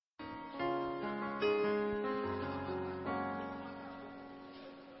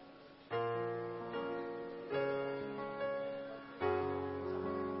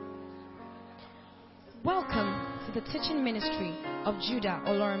to the teaching ministry of Judah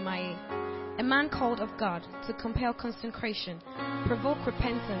Olorunmaye, a man called of God to compel consecration, provoke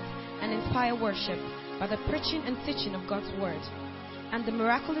repentance, and inspire worship by the preaching and teaching of God's word and the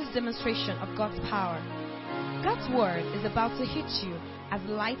miraculous demonstration of God's power. God's word is about to hit you as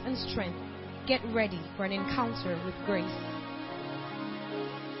light and strength. Get ready for an encounter with grace.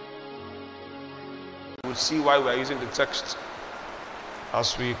 We'll see why we are using the text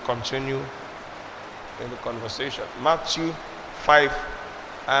as we continue in the conversation. Matthew 5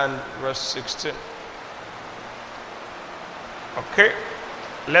 and verse 16. Okay.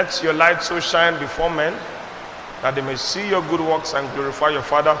 Let your light so shine before men that they may see your good works and glorify your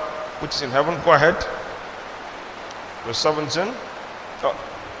Father which is in heaven. Go ahead. Verse 17.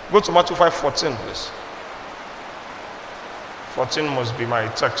 Go to Matthew 5:14, please. 14 must be my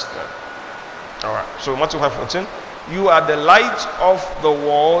text then. Alright. So Matthew 5:14. You are the light of the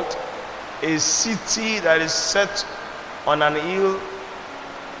world. A city that is set on an hill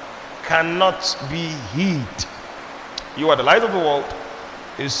cannot be hid. You are the light of the world.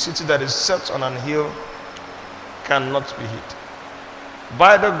 A city that is set on an hill cannot be hid.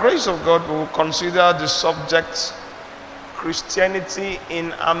 By the grace of God, we will consider the subject Christianity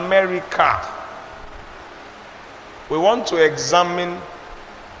in America. We want to examine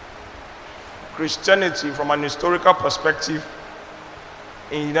Christianity from an historical perspective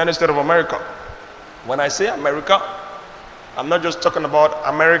in the United States of America. When I say America, I'm not just talking about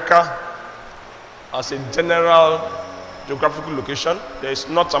America as a general geographical location. There is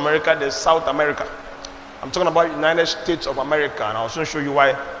North America, there is South America. I'm talking about the United States of America, and I'll soon show you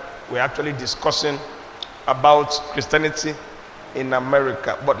why we're actually discussing about Christianity in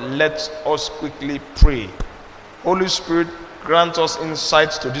America. But let us quickly pray. Holy Spirit, grant us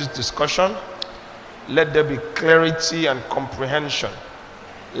insights to this discussion. Let there be clarity and comprehension.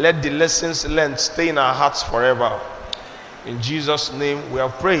 Let the lessons learned stay in our hearts forever. In Jesus' name we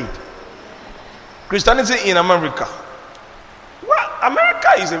have prayed. Christianity in America. Well,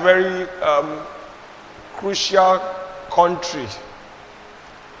 America is a very crucial country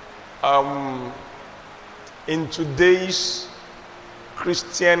in today's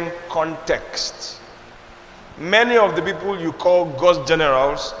Christian context. Many of the people you call God's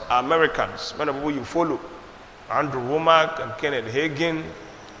generals are Americans. Many of the people you follow, Andrew Womack and Kenneth Hagin.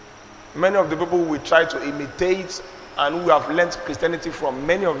 Many of the people we try to imitate and who have learned Christianity from,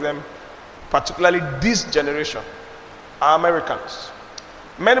 many of them, particularly this generation, are Americans.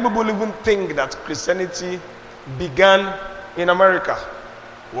 Many people even think that Christianity began in America.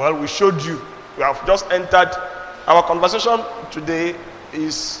 Well, we showed you. We have just entered. Our conversation today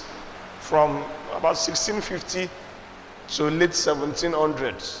is from about 1650 to late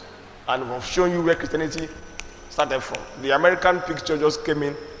 1700s. And we've shown you where Christianity started from. The American picture just came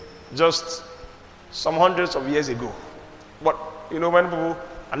in just some hundreds of years ago. But many people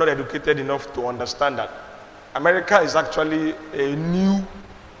are not educated enough to understand that America is actually a new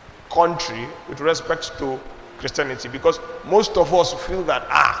country with respect to Christianity, because most of us feel that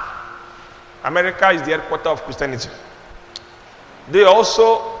America is the headquarters of Christianity. They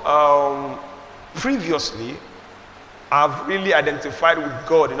also previously have really identified with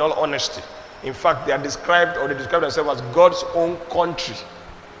God in all honesty. In fact, they describe themselves as God's own country.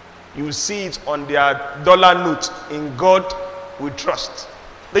 You will see it on their dollar note, in God we trust.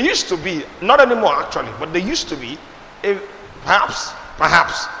 They used to be, not anymore actually, but they used to be perhaps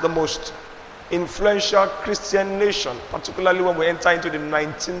the most influential Christian nation, particularly when we enter into the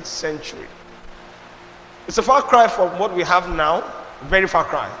 19th century. It's a far cry from what we have now, very far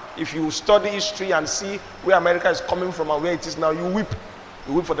cry. If you study history and see where America is coming from and where it is now, you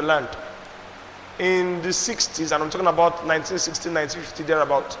weep for the land. In the 60s, and I'm talking about 1960, 1950,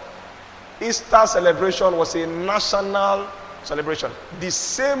 thereabout, Easter celebration was a national celebration. The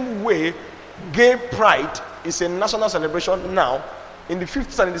same way gay pride is a national celebration now, in the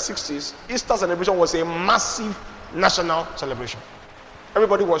 50s and in the 60s, Easter celebration was a massive national celebration.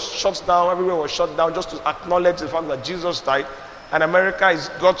 Everybody was shut down, everywhere was shut down just to acknowledge the fact that Jesus died, and America is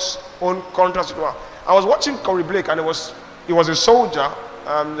God's own country. I was watching Corey Blake, and he was a soldier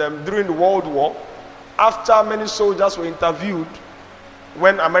during the World War. After many soldiers were interviewed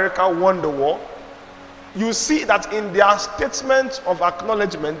when America won the war, you see that in their statement of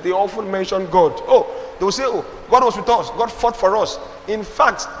acknowledgement, they often mention God. They will say, God was with us, God fought for us. In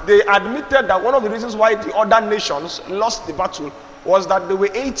fact, they admitted that one of the reasons why the other nations lost the battle was that they were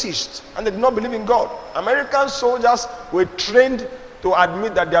atheists and they did not believe in God. American soldiers were trained to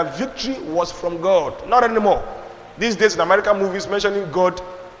admit that their victory was from God. Not anymore. These days in American movies, mentioning God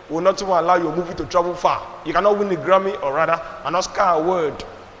will not even allow your movie to travel far. You cannot win a Grammy or rather an Oscar award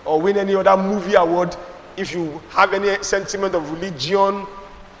or win any other movie award if you have any sentiment of religion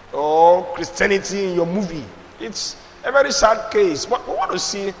or Christianity in your movie. It's a very sad case. But we want to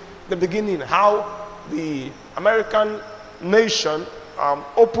see the beginning, how the American nation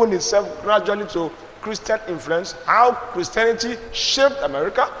opened itself gradually to Christian influence, how Christianity shaped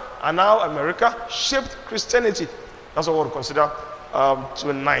America, and how America shaped Christianity. That's what we'll consider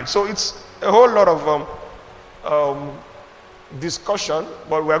tonight. So it's a whole lot of discussion,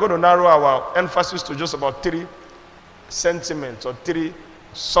 but we're going to narrow our emphasis to just about 3 sentiments or 3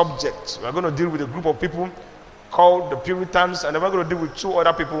 subjects. We're going to deal with a group of people called the Puritans, and then we're going to deal with 2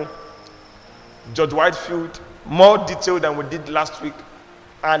 other people, George Whitefield, more detailed than we did last week,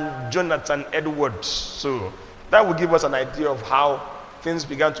 and Jonathan Edwards. So that will give us an idea of how things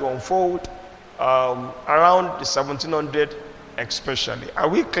began to unfold around the 1700 especially. Are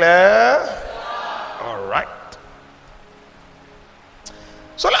we clear? All right.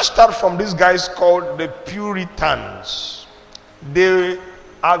 So let's start from these guys called the Puritans. They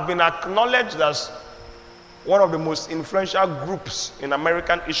have been acknowledged as one of the most influential groups in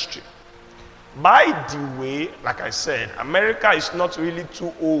American history. By the way, like I said, America is not really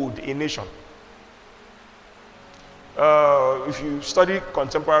too old a nation. If you study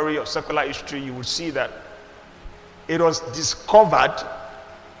contemporary or secular history, you will see that it was discovered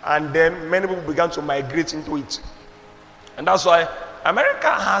and then many people began to migrate into it. And that's why America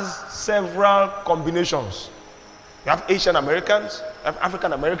has several combinations. You have Asian Americans, you have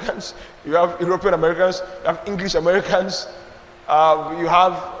African Americans, you have European Americans, you have English Americans, you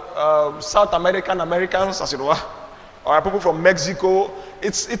have South American Americans, as it were, or people from Mexico.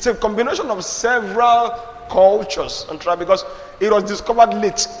 It's a combination of several cultures and tribes because it was discovered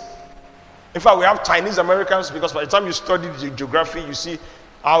late. In fact, we have Chinese Americans because by the time you study the geography, you see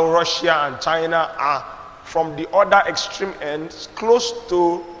how Russia and China are from the other extreme ends close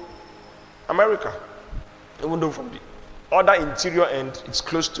to America, even though from the other interior end it's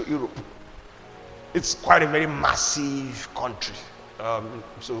close to Europe. It's quite a very massive country.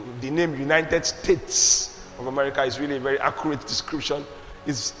 So the name United States of America is really a very accurate description.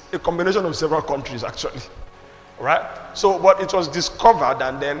 It's a combination of several countries actually. Right? So, but it was discovered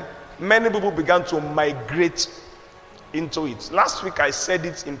and then many people began to migrate into it. Last week I said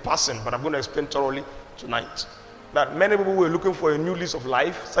it in passing, but I'm going to explain thoroughly tonight. That many people were looking for a new lease of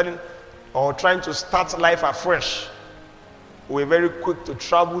life, starting or trying to start life afresh. We were very quick to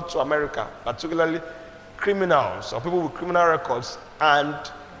travel to America, particularly criminals or people with criminal records and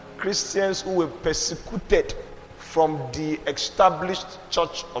Christians who were persecuted from the established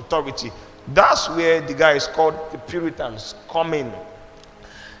church authority. That's where the guys called the Puritans come in.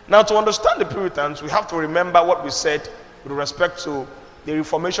 Now, to understand the Puritans, we have to remember what we said with respect to the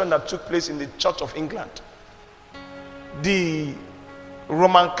Reformation that took place in the Church of England. The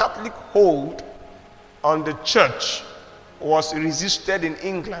Roman Catholic hold on the church was resisted in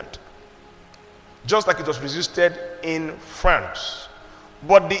England, just like it was resisted in France.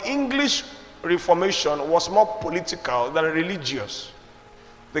 But the English Reformation was more political than religious.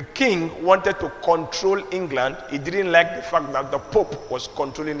 The king wanted to control England. He didn't like the fact that the Pope was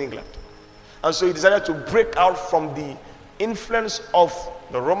controlling England. And so he decided to break out from the influence of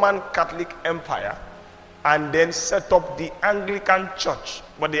the Roman Catholic Empire and then set up the Anglican Church.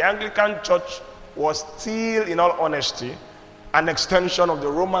 But the Anglican Church was still, in all honesty, an extension of the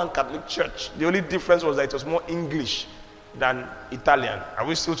Roman Catholic Church. The only difference was that it was more English than Italian. Are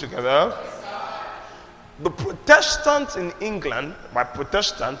we still together? The Protestants in England, by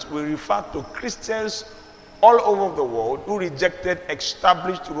Protestants, we refer to Christians all over the world who rejected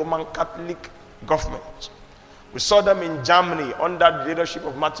established Roman Catholic government. We saw them in Germany under the leadership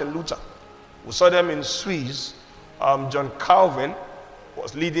of Martin Luther. We saw them in Swiss. John Calvin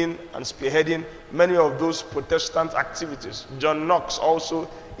was leading and spearheading many of those Protestant activities. John Knox also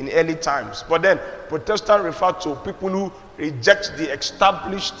in early times. But then Protestant refer to people who reject the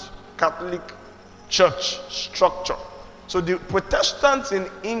established Catholic church structure. So the Protestants in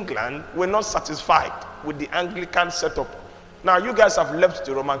England were not satisfied with the Anglican setup. Now you guys have left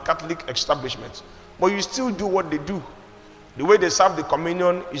the Roman Catholic establishment, but you still do what they do. The way they serve the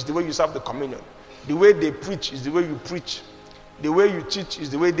communion is the way you serve the communion. The way they preach is the way you preach. The way you teach is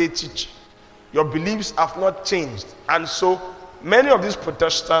the way they teach. Your beliefs have not changed. And so many of these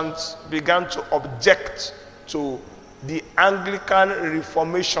Protestants began to object to the Anglican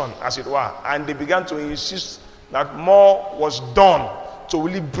Reformation, as it were, and they began to insist that more was done to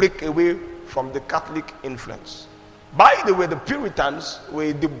really break away from the Catholic influence. By the way, the Puritans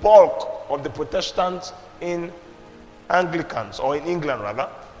were the bulk of the Protestants in Anglicans, or in England rather.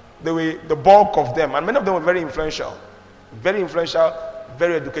 They were the bulk of them, and many of them were very influential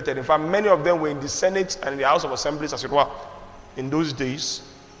very educated. In fact, many of them were in the Senate and in the House of Assemblies, as it were, in those days.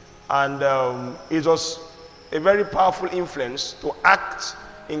 And it was a very powerful influence to act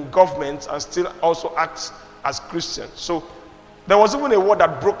in government and still also act as Christians. So there was even a war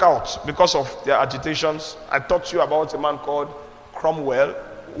that broke out because of their agitations. I taught you about a man called Cromwell,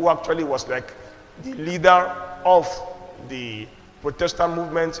 who actually was like the leader of the Protestant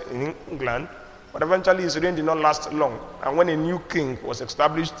movement in England. But eventually his reign did not last long. And when a new king was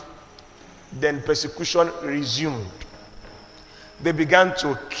established, then persecution resumed. They began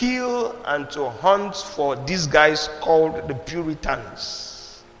to kill and to hunt for these guys called the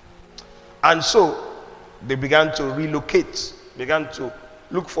Puritans. And so they began to relocate, began to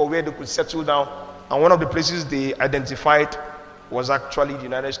look for where they could settle down. And one of the places they identified was actually the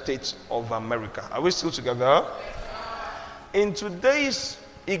United States of America. Are we still together? In today's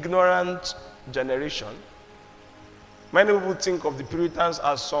ignorant generation, many people think of the Puritans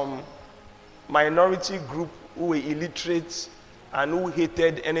as some minority group who were illiterate and who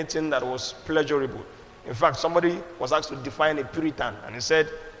hated anything that was pleasurable. In fact, somebody was asked to define a Puritan, and he said,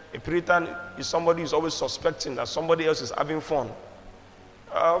 a Puritan is somebody who is always suspecting that somebody else is having fun.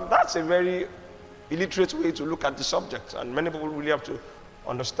 That's a very illiterate way to look at the subject, and many people really have to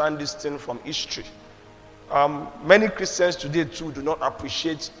understand this thing from history. Many Christians today too do not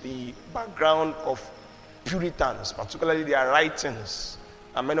appreciate the background of Puritans, particularly their writings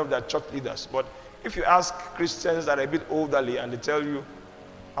and many of their church leaders. But if you ask Christians that are a bit elderly and they tell you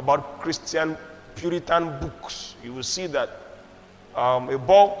about Christian Puritan books, you will see that a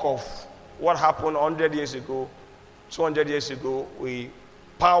bulk of what happened 100 years ago, 200 years ago, were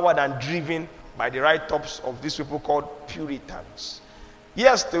powered and driven by the write-ups of these people called Puritans.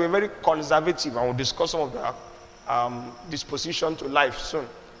 Yes, they were very conservative, and we'll discuss some of their disposition to life soon.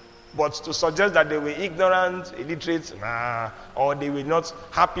 But to suggest that they were ignorant, illiterate, or they were not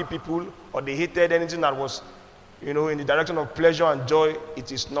happy people, or they hated anything that was, in the direction of pleasure and joy,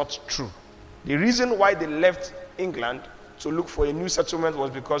 it is not true. The reason why they left England to look for a new settlement was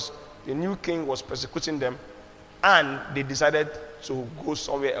because the new king was persecuting them, and they decided to go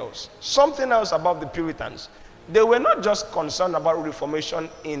somewhere else. Something else about the Puritans, they were not just concerned about reformation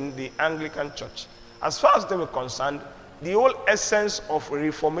in the Anglican church. As far as they were concerned, the whole essence of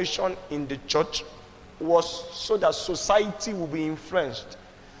reformation in the church was so that society would be influenced.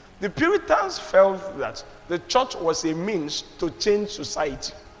 The Puritans felt that the church was a means to change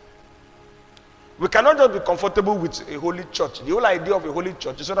society. We cannot just be comfortable with a holy church. The whole idea of a holy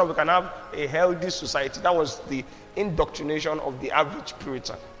church is so that we can have a healthy society. That was the indoctrination of the average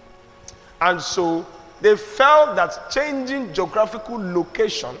Puritan. And so they felt that changing geographical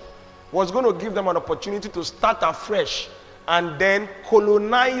location was going to give them an opportunity to start afresh and then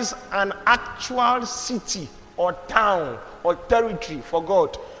colonize an actual city or town or territory for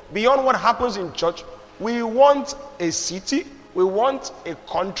God. Beyond what happens in church, we want a city, we want a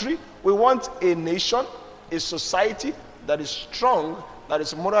country, we want a nation, a society that is strong, that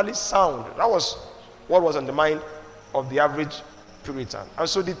is morally sound. That was what was on the mind of the average Puritan. And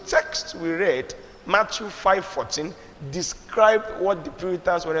so the text we read, Matthew 5:14, described what the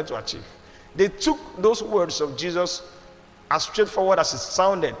Puritans wanted to achieve. They took those words of Jesus as straightforward as it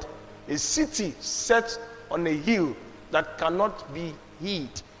sounded. A city set on a hill that cannot be hid.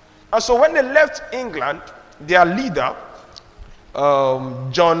 And so when they left England, their leader,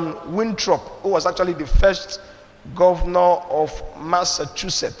 John Winthrop, who was actually the first governor of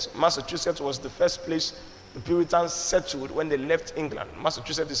Massachusetts. Massachusetts was the first place the Puritans settled when they left England.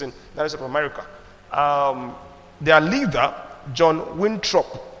 Massachusetts is in the United States of America. Their leader, John Winthrop,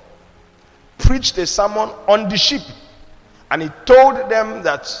 preached a sermon on the sheep, and he told them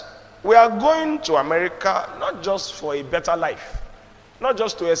that we are going to America not just for a better life, not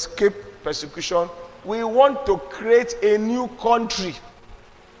just to escape persecution. We want to create a new country.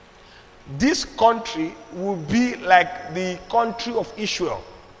 This country will be like the country of Israel.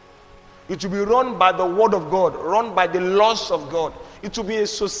 It will be run by the word of God, run by the laws of God. It will be a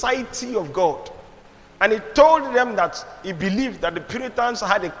society of God. And he told them that he believed that the Puritans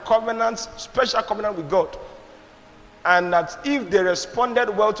had a covenant, special covenant with God. And that if they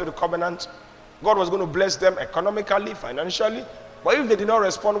responded well to the covenant, God was going to bless them economically, financially. But if they did not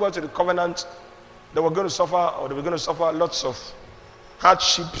respond well to the covenant, they were going to suffer lots of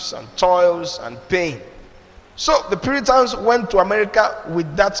hardships and toils and pain. So the Puritans went to America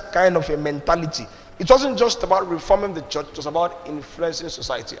with that kind of a mentality. It wasn't just about reforming the church, it was about influencing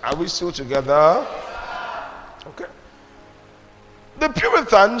society. Are we still together? Okay. The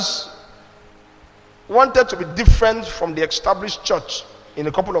Puritans wanted to be different from the established church in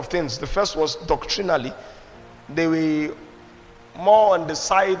a couple of things. The first was doctrinally. They were more on the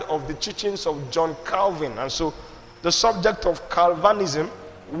side of the teachings of John Calvin. And so the subject of Calvinism,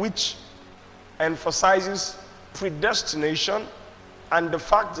 which emphasizes predestination and the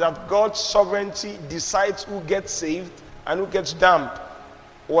fact that God's sovereignty decides who gets saved and who gets damned,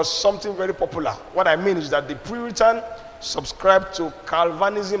 was something very popular. What I mean is that the Puritan subscribed to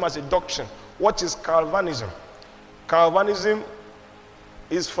Calvinism as a doctrine. What is Calvinism? Calvinism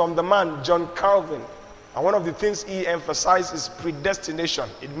is from the man John Calvin. And one of the things he emphasized is predestination.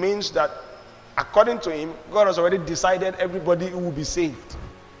 It means that according to him, God has already decided everybody who will be saved.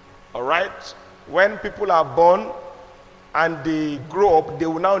 All right? When people are born and they grow up, they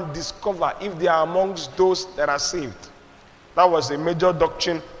will now discover if they are amongst those that are saved. That was a major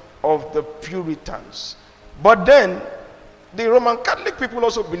doctrine of the Puritans. But then, the Roman Catholic people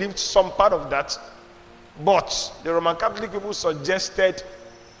also believed some part of that. But the Roman Catholic people suggested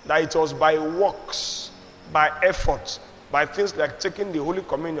that it was by works, by effort, by things like taking the Holy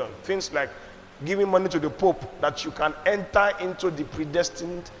Communion, things like giving money to the Pope, that you can enter into the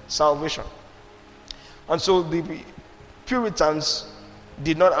predestined salvation. And so the Puritans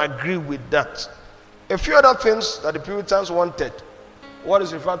did not agree with that. A few other things that the Puritans wanted, what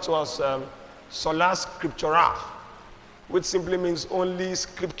is referred to as sola scriptura, which simply means only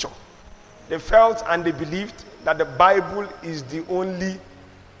scripture. They felt and they believed that the Bible is the only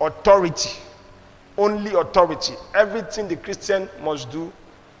authority. Only authority. Everything the Christian must do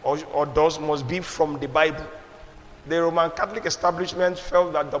or does must be from the Bible. The Roman Catholic establishment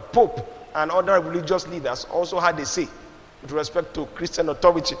felt that the Pope and other religious leaders also had a say with respect to Christian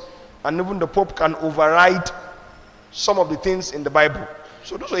authority. And even the Pope can override some of the things in the Bible.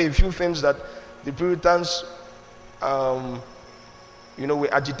 So those are a few things that the Puritans were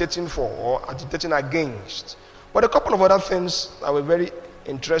agitating for or agitating against. But a couple of other things that were very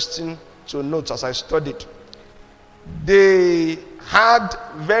interesting to note as I studied. They had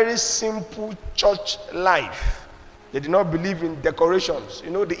very simple church life. They did not believe in decorations.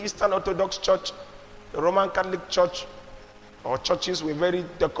 The Eastern Orthodox Church, the Roman Catholic Church, or churches were very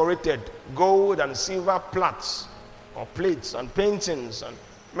decorated. Gold and silver plates or plates and paintings and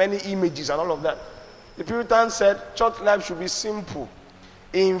many images and all of that. The Puritans said church life should be simple.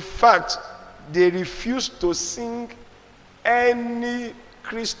 In fact, they refused to sing any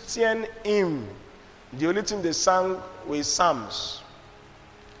Christian hymn. The only thing they sang were psalms.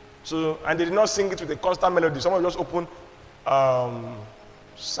 So, and they did not sing it with a constant melody. Someone just opened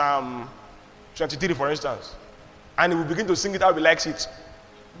Psalm 23, for instance, and he will begin to sing it how he likes it.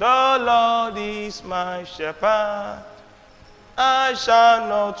 The Lord is my shepherd, I shall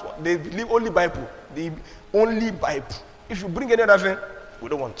not. They believe only Bible. The only Bible. If you bring any other thing, we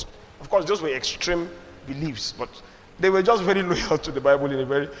don't want. Of course, those were extreme beliefs, but they were just very loyal to the Bible in a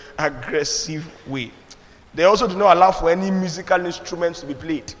very aggressive way. They also did not allow for any musical instruments to be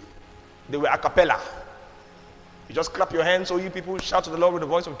played. They were a cappella. You just clap your hands, so you people shout to the Lord with a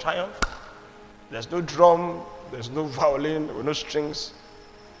voice of triumph. There's no drum, there's no violin, there were no strings.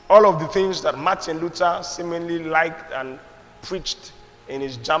 All of the things that Martin Luther seemingly liked and preached in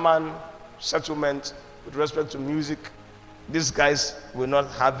his German settlement with respect to music, these guys were not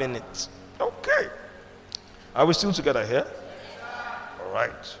having it. Okay. Are we still together here? All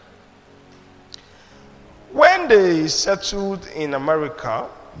right. When they settled in America,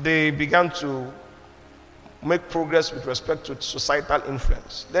 they began to make progress with respect to societal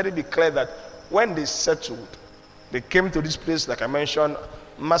influence. Let it be clear that when they settled, they came to this place, like I mentioned,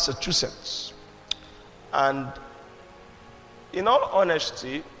 Massachusetts. And in all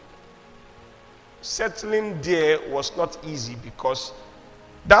honesty, settling there was not easy because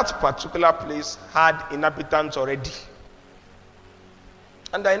that particular place had inhabitants already.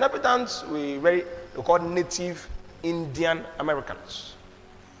 And the inhabitants were they called Native Indian Americans.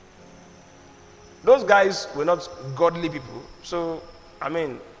 Those guys were not godly people. So,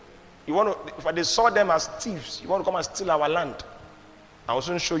 if they saw them as thieves, you want to come and steal our land. I will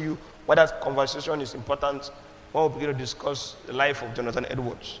soon show you why that conversation is important when we begin to discuss the life of Jonathan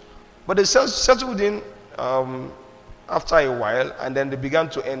Edwards. But they settled in after a while, and then they began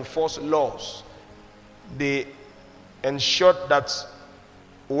to enforce laws. They ensured that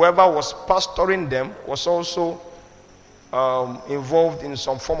whoever was pastoring them was also involved in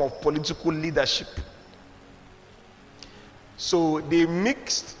some form of political leadership. So they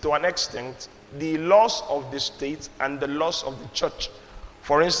mixed to an extent the laws of the state and the laws of the church.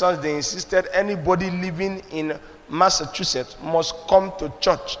 For instance, they insisted anybody living in Massachusetts must come to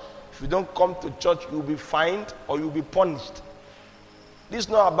church. If you don't come to church, you'll be fined or you'll be punished. This is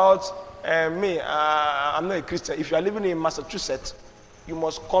not about me. I'm not a Christian. If you are living in Massachusetts, you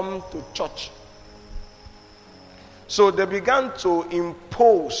must come to church. So they began to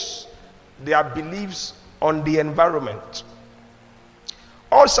impose their beliefs on the environment.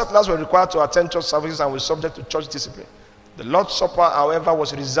 All settlers were required to attend church services and were subject to church discipline. The Lord's Supper, however,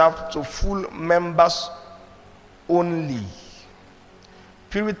 was reserved to full members only.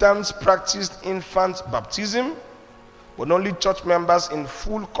 Puritans practiced infant baptism, but only church members in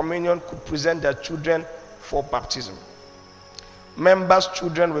full communion could present their children for baptism. Members'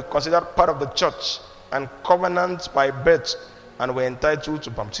 children were considered part of the church and covenant by birth and were entitled to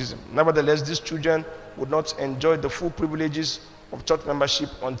baptism. Nevertheless, these children would not enjoy the full privileges of church membership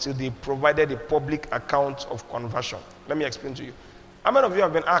until they provided a public account of conversion. Let me explain to you. How many of you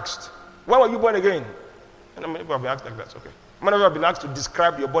have been asked, when were you born again? And how many people have been asked like that? Okay. How many of you have been asked to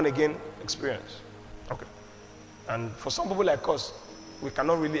describe your born again experience? Okay. And for some people like us, we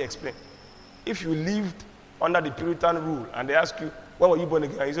cannot really explain. If you lived under the Puritan rule and they ask you, when were you born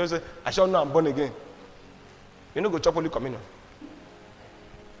again? And you say, I shall know I'm born again. You don't go chop Holy Communion.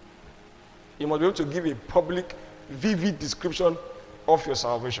 You must be able to give a public, vivid description of your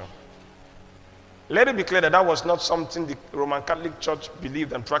salvation. Let it be clear that that was not something the Roman Catholic Church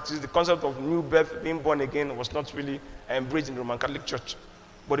believed and practiced. The concept of new birth, being born again, was not really embraced in the Roman Catholic Church.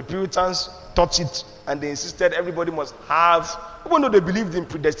 But the Puritans taught it, and they insisted everybody must have, even though they believed in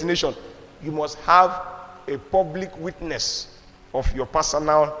predestination, you must have a public witness of your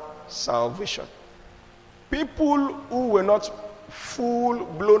personal salvation. People who were not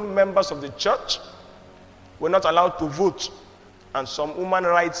full-blown members of the church were not allowed to vote, and some human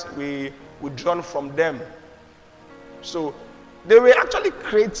rights were withdrawn from them. So they were actually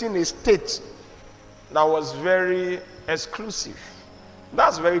creating a state that was very exclusive.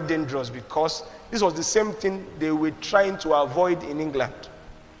 That's very dangerous, because this was the same thing they were trying to avoid in England.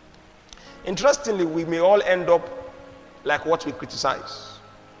 Interestingly, we may all end up like what we criticize.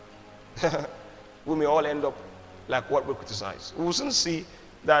 We may all end up like what we criticize. We will soon see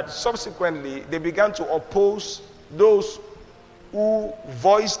that subsequently they began to oppose those who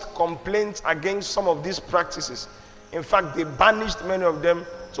voiced complaints against some of these practices. In fact, they banished many of them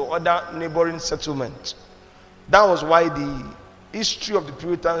to other neighboring settlements. That was why the history of the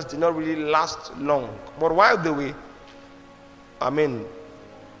Puritans did not really last long. But while they were,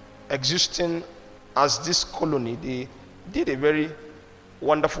 existing as this colony, they did a very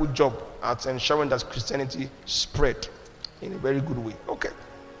wonderful job at ensuring that Christianity spread in a very good way. Okay,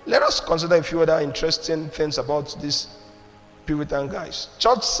 let us consider a few other interesting things about these Puritan guys.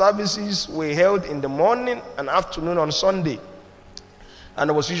 Church services were held in the morning and afternoon on Sunday, and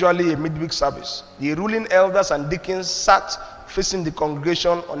there was usually a midweek service. The ruling elders and deacons sat facing the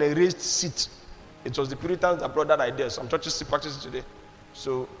congregation on a raised seat. It was the Puritans that brought that idea. Some churches still practice it today.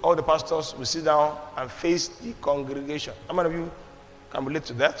 So all the pastors will sit down and face the congregation. How many of you can relate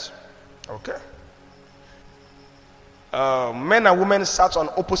to that? Okay. Men and women sat on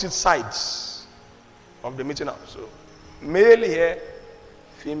opposite sides of the meeting house. So male here,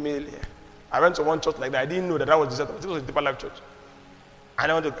 female here. I went to one church like that. I didn't know that was the setup. It was a Deeper Life church.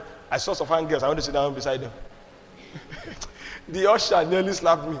 And I saw some fine girls. I wanted to sit down beside them. The usher nearly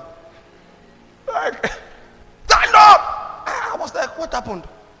slapped me. Like, stand up! I was like, what happened?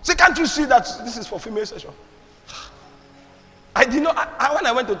 Say, can't you see that this is for female session? I did not. When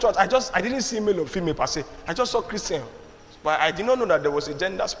I went to church, I didn't see male or female per se. I just saw Christian, but I did not know that there was a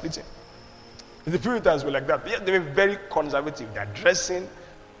gender splitting. The Puritans were like that. They were very conservative. Their dressing,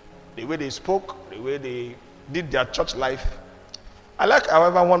 the way they spoke, the way they did their church life. I like,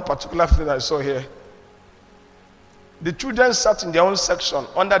 however, one particular thing I saw here. The children sat in their own section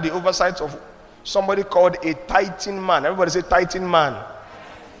under the oversight of somebody called a tithing man. Everybody say tithing man.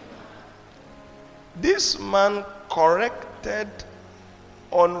 This man corrected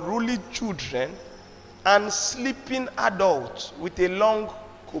unruly children and sleeping adults with a long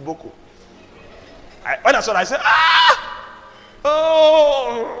koboko. When I saw that, I said,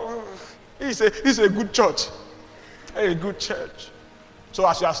 oh, it's a good church. A good church. So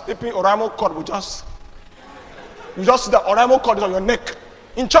as you are sleeping, Oramo cord will you just see the Oramo cord on your neck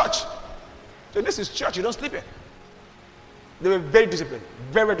in church. So this is church, you don't sleep here. They were very disciplined,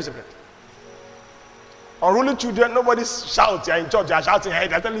 very, very disciplined. Unruly children, nobody shouts. You're in church, you're shouting, hey,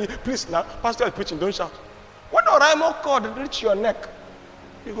 they're telling you, please now, pastor is preaching, don't shout. When the Oramo cord reach your neck,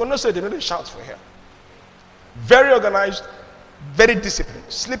 you're going to say they don't shout for here. Very organized, very disciplined.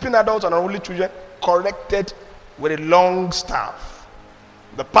 Sleeping adults and unruly children corrected with a long staff.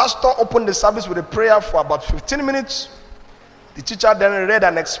 The pastor opened the service with a prayer for about 15 minutes. The teacher then read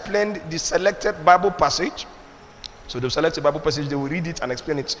and explained the selected Bible passage. So they'll select a Bible passage, they will read it and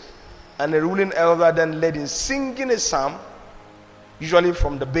explain it. And the ruling elder then led in singing a psalm usually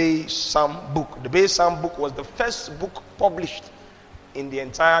from the Bay Psalm book. The Bay Psalm book was the first book published in the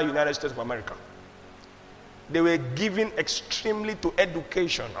entire United States of America. They were given extremely to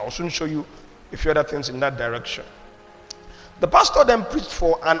education. I will soon show you a few other things in that direction. The pastor then preached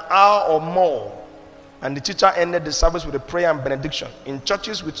for an hour or more, and the teacher ended the service with a prayer and benediction. In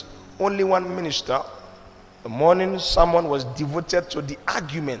churches with only one minister, the morning sermon was devoted to the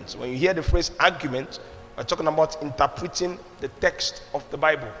argument. When you hear the phrase argument, we're talking about interpreting the text of the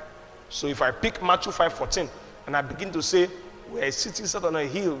Bible. So if I pick Matthew 5:14 and I begin to say, we're a city set on a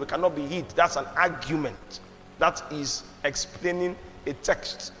hill, we cannot be hid, that's an argument. That is explaining a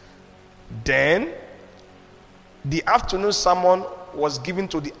text. Then, the afternoon sermon was given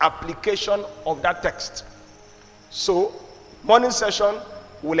to the application of that text. So, morning session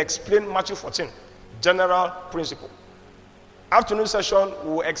will explain Matthew 14, general principle. Afternoon session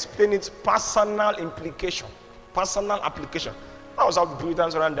will explain its personal implication, personal application. That was how the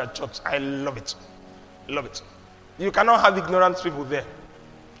Puritans ran their church. I love it. Love it. You cannot have ignorant people there,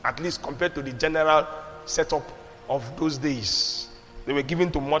 at least compared to the general setup of those days. They were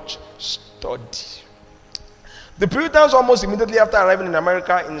given to much study. The Puritans, almost immediately after arriving in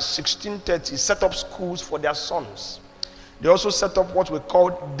America in 1630, set up schools for their sons. They also set up what we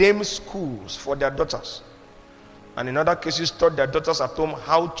call dame schools for their daughters. And in other cases, taught their daughters at home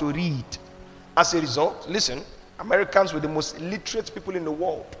how to read. As a result, listen, Americans were the most literate people in the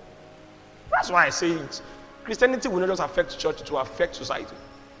world. That's why I say it. Christianity will not just affect church, it will affect society.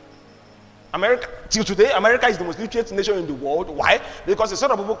 America, till today, America is the most literate nation in the world. Why? Because a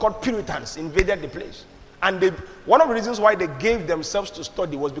set of people called Puritans invaded the place. And one of the reasons why they gave themselves to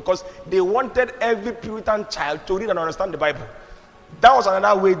study was because they wanted every Puritan child to read and understand the Bible. That was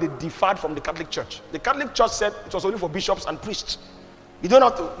another way they differed from the Catholic Church. The Catholic Church said it was only for bishops and priests. You don't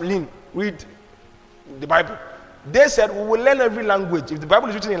have to read the Bible. They said, we will learn every language. If the Bible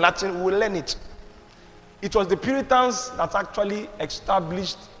is written in Latin, we will learn it. It was the Puritans that actually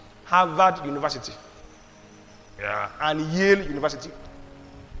established Harvard University, and Yale University.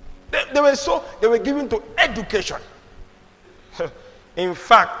 They were given to education. In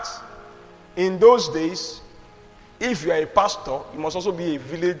fact, in those days, if you are a pastor, you must also be a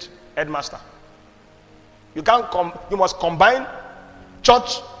village headmaster. You must combine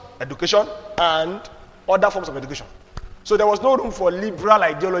church education and other forms of education. So there was no room for liberal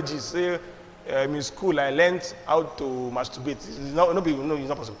ideologies. Say, in school, I learned how to masturbate. It's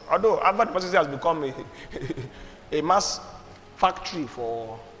not possible. Although Harvard University has become a mass factory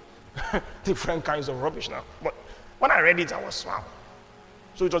for different kinds of rubbish now. But when I read it, I was wow.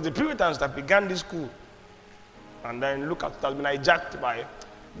 So it was the Puritans that began this school. And then look at it, has been hijacked by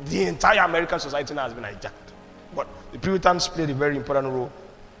the entire American society now has been hijacked. But the Puritans played a very important role.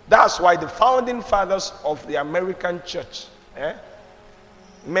 That's why the founding fathers of the American church,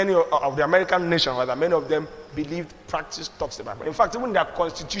 many of the American nation, rather, many of them believed, practiced, taught the Bible. In fact, even their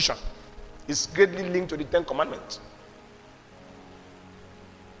constitution is greatly linked to the Ten Commandments.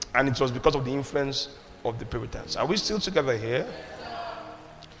 And it was because of the influence of the Puritans. Are we still together here?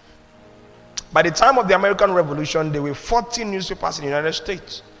 By the time of the American Revolution, there were 40 newspapers in the United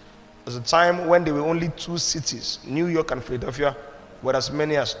States. There was a time when there were only 2 cities, New York and Philadelphia, with as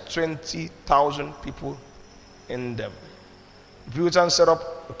many as 20,000 people in them. The Puritans set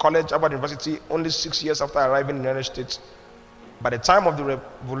up a college, Harvard University, only 6 years after arriving in the United States. By the time of the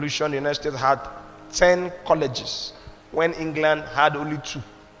Revolution, the United States had 10 colleges, when England had only 2.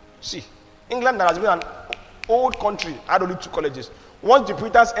 See, England, that has been an old country, had only 2 colleges. Once the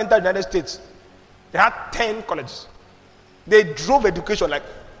Puritans entered the United States, they had 10 colleges. They drove education like,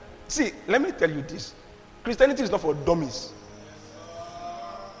 see, let me tell you this. Christianity is not for dummies.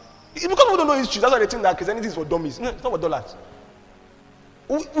 It's because we don't know history, that's why they think that Christianity is for dummies. No, it's not for dollars.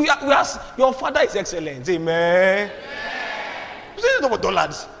 We ask, your father is excellent. Amen. It's not for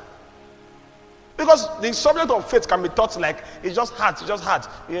dollars. Because the subject of faith can be taught like, it's just hard.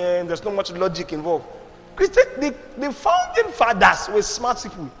 Yeah, there's not much logic involved. The founding fathers were smart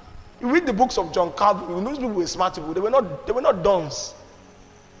people. You read the books of John Calvin, you know those people were smart people. They were not duns.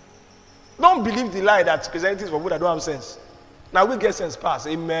 Don't believe the lie that Christianity is for people that don't have sense. Now we get sense pass.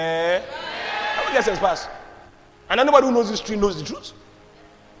 Amen. Now we get sense pass. And anybody who knows history knows the truth.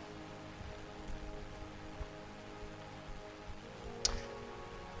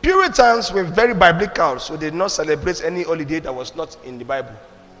 Puritans were very biblical, so they did not celebrate any holiday that was not in the Bible.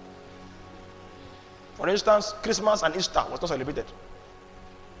 For instance, Christmas and Easter was not celebrated.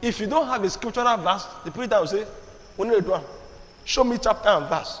 If you don't have a scriptural verse, the Puritan will say, we need to do one. Show me chapter and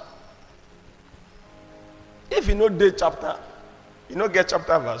verse. If you know the chapter, you know get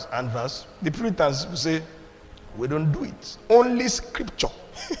chapter verse and verse, the Puritans will say, We don't do it. Only scripture.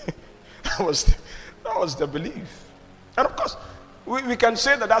 That was the belief. And of course, we can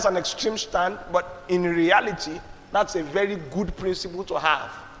say that that's an extreme stand, but in reality, that's a very good principle to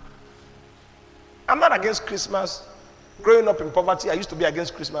have. I'm not against Christmas. Growing up in poverty, I used to be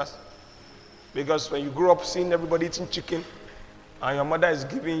against Christmas. Because when you grow up seeing everybody eating chicken, and your mother is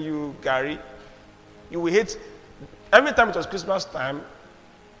giving you gari, you will hate. Every time it was Christmas time,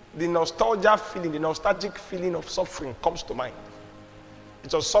 the nostalgic feeling of suffering comes to mind.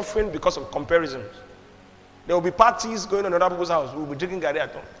 It was suffering because of comparisons. There will be parties going on in other people's house. We will be drinking gari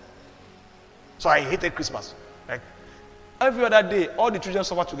at home. So I hated Christmas. Like every other day, all the children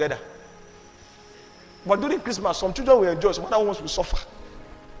suffer together. But during Christmas, some children will enjoy, some other ones will suffer.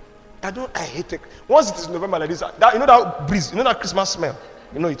 I hate it. Once it is November like this, you know that breeze, you know that Christmas smell,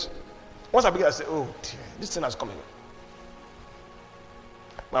 you know it. Once I begin, I say, oh dear, this thing has come in.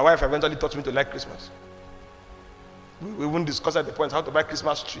 My wife eventually taught me to like Christmas. We wouldn't discuss at the point how to buy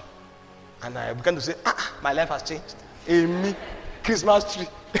Christmas tree. And I began to say, my life has changed. Me, Christmas tree.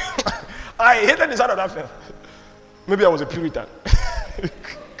 I hated the sound of that film. Maybe I was a Puritan.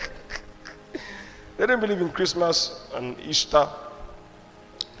 They didn't believe in Christmas and Easter.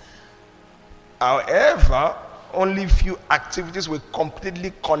 However, only few activities were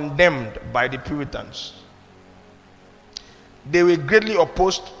completely condemned by the Puritans. They were greatly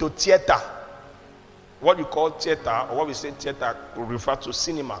opposed to theater. What you call theater, or what we say theater, will refer to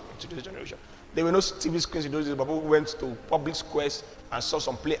cinema in today's generation. There were no TV screens in those days, but people went to public squares and saw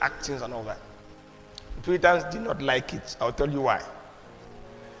some play actings and all that. The Puritans did not like it. I'll tell you why.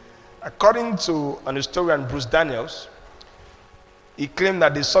 According to an historian, Bruce Daniels, he claimed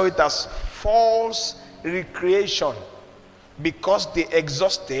that they saw it as false recreation because they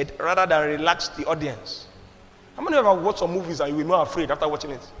exhausted rather than relaxed the audience. How many of you have watched some movies and you were not afraid after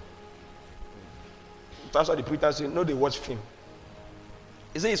watching it? That's why the Puritans say, no, they watch film.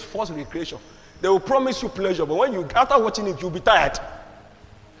 He says it's false recreation. They will promise you pleasure, but when after watching it, you'll be tired.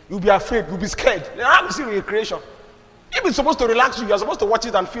 You'll be afraid, you'll be scared. How is it recreation? If it's supposed to relax you, you're supposed to watch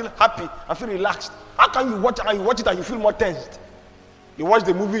it and feel happy and feel relaxed. How can you watch it and you watch it and you feel more tensed? You watch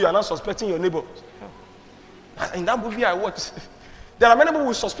the movie, you're not suspecting your neighbor. In that movie I watched, there are many people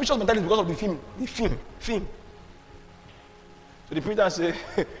with suspicious mentality because of the film. So the Puritans say,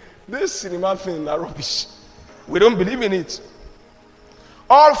 this cinema thing is rubbish. We don't believe in it.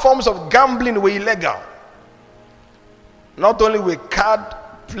 All forms of gambling were illegal. Not only were card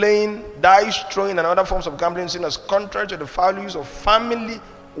playing, dice throwing, and other forms of gambling seen as contrary to the values of family,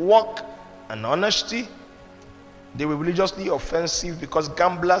 work, and honesty, they were religiously offensive because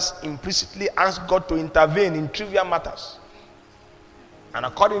gamblers implicitly asked God to intervene in trivial matters. And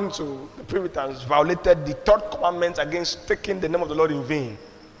according to the Puritans, violated the third commandment against taking the name of the Lord in vain.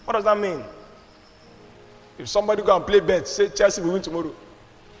 What does that mean? If somebody go and play bets, say Chelsea will win tomorrow.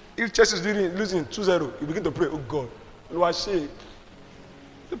 If Chelsea is losing 2-0, you begin to pray, oh God, Lord, shame.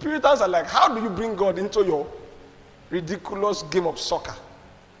 The Puritans are like, how do you bring God into your ridiculous game of soccer?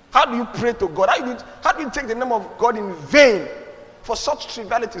 How do you pray to God? How do you take the name of God in vain for such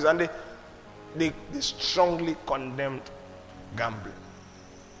trivialities? And they strongly condemned gambling.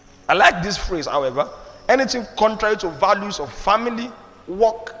 I like this phrase, however, anything contrary to values of family,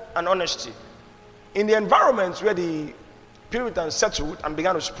 work, and honesty. In the environments where the Puritans settled and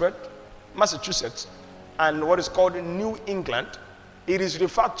began to spread, Massachusetts and what is called New England, it is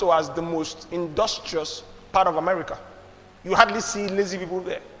referred to as the most industrious part of America. You hardly see lazy people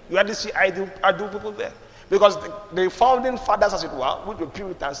there. You hardly see idle people there. Because the founding fathers, as it were, with the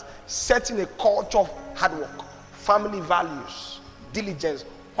Puritans, set in a culture of hard work, family values, diligence,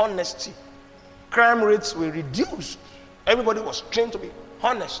 honesty. Crime rates were reduced. Everybody was trained to be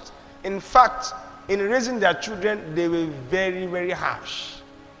honest. In fact, in raising their children, they were very, very harsh.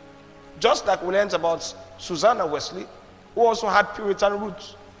 Just like we learned about Susanna Wesley, who also had Puritan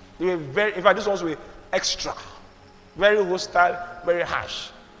roots. They were in fact, these ones were extra. Very hostile, very harsh.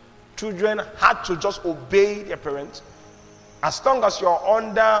 Children had to just obey their parents. As long as you're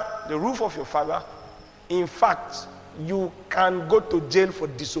under the roof of your father, in fact, you can go to jail for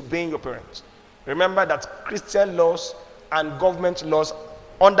disobeying your parents. Remember that Christian laws and government laws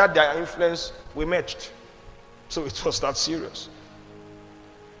under their influence were matched. So it was that serious.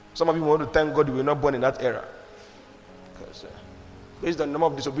 Some of you want to thank God you were not born in that era. Because based on the number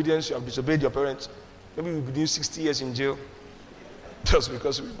of disobedience you have disobeyed your parents, maybe you'll be doing 60 years in jail just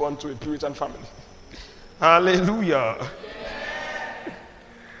because you were born to a Puritan family. Hallelujah.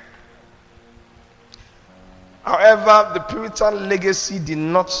 However, the Puritan legacy did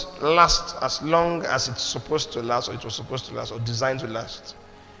not last as long as it's supposed to last, or it was supposed to last, or designed to last.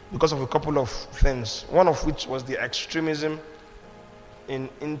 because of a couple of things. One of which was the extremism in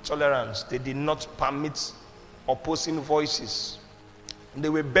intolerance. They did not permit opposing voices. They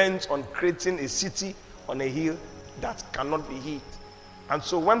were bent on creating a city on a hill that cannot be hid. And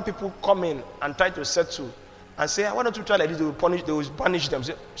so when people come in and try to settle and say, why don't you try like this, they will banish them.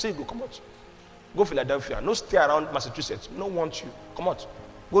 Say go, come out. Go Philadelphia. No stay around Massachusetts. No want you. Come out.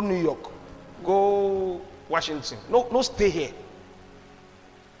 Go New York. Go Washington. No stay here.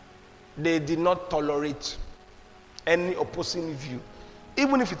 They did not tolerate any opposing view.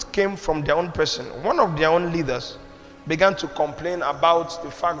 Even if it came from their own person. One of their own leaders began to complain about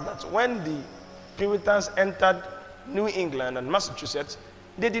the fact that when the Puritans entered New England and Massachusetts,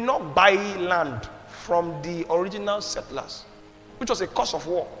 they did not buy land from the original settlers, which was a cause of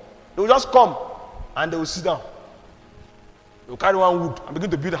war. They would just come and they would sit down. They would carry one wood and begin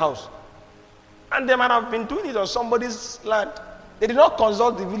to build a house. And they might have been doing it on somebody's land. They did not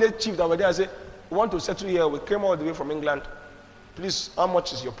consult the village chief that were there and say, we want to settle here. We came all the way from England. Please, how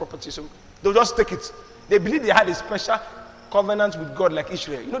much is your property? So they'll just take it. They believe they had a special covenant with God like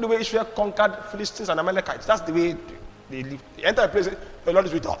Israel. You know the way Israel conquered Philistines and Amalekites? That's the way they lived. They enter a place, the Lord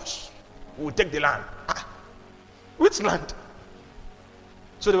is with us. We will take the land. Which land?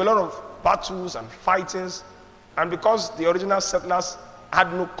 So there were a lot of battles and fightings. And because the original settlers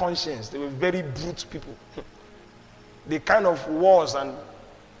had no conscience, they were very brute people. The kind of wars and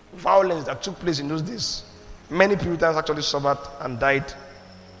violence that took place in those days, many Puritans actually suffered and died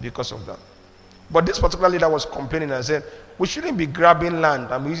because of that. But this particular leader was complaining and said, we shouldn't be grabbing land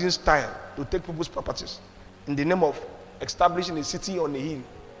and using style to take people's properties in the name of establishing a city on a hill.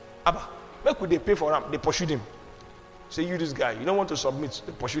 Abba, where could they pay for him? They pursued him. Say, you this guy, you don't want to submit.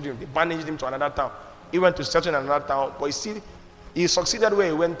 They pursued him. They banished him to another town. He went to settle in another town, but he succeeded where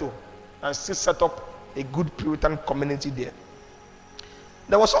he went to and still set up a good Puritan community there.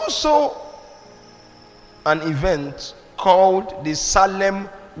 There was also an event called the Salem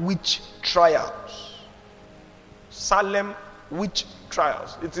Witch Trials. Salem Witch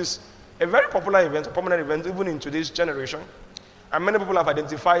Trials. It is a very popular event, a prominent event even in today's generation. And many people have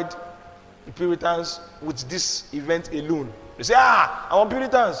identified the Puritans with this event alone. They say, I want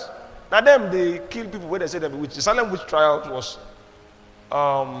Puritans. Now them, they kill people where they say they're witch. The Salem Witch Trials was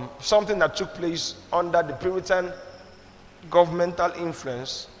something that took place under the Puritan governmental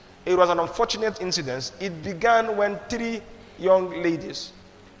influence. It was an unfortunate incident. It began when 3 young ladies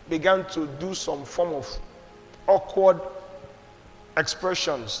began to do some form of awkward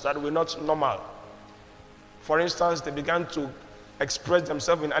expressions that were not normal. For instance, they began to express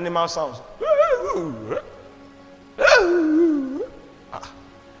themselves in animal sounds.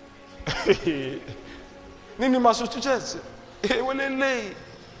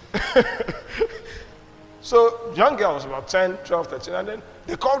 So young girls, about 10, 12, 13, and then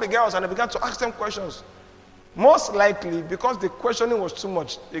they called the girls and they began to ask them questions. Most likely, because the questioning was too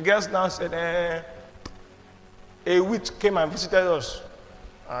much, the girls now said, a witch came and visited us.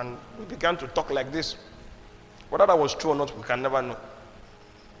 And we began to talk like this. Whether that was true or not, we can never know.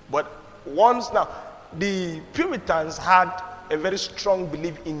 But once now, the Puritans had a very strong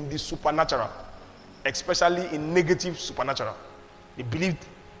belief in the supernatural, especially in negative supernatural. They believed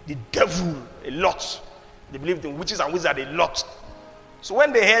the devil a lot. They believed in witches and wizards a lot. So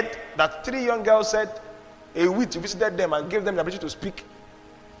when they heard that 3 young girls said a witch visited them and gave them the ability to speak,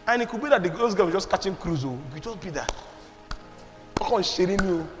 and it could be that those girls were just catching cruise. It could just be that.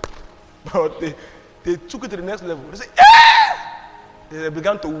 But they took it to the next level. They said, they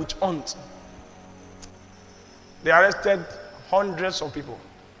began to witch hunt. They arrested hundreds of people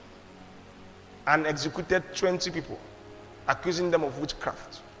and executed 20 people, accusing them of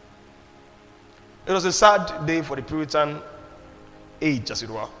witchcraft. It was a sad day for the Puritan age, as it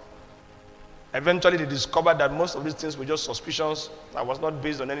were. Eventually, they discovered that most of these things were just suspicions that was not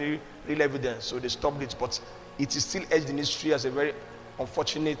based on any real evidence, so they stopped it. But it is still etched in history as a very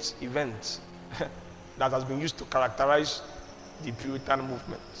unfortunate event that has been used to characterize the Puritan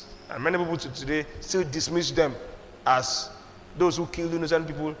movement. And many people today still dismiss them as those who killed innocent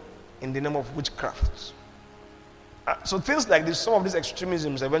people in the name of witchcraft. So things like this, some of these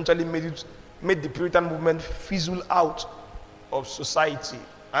extremisms eventually made the Puritan movement fizzle out of society.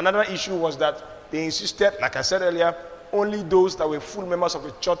 Another issue was that they insisted, like I said earlier, only those that were full members of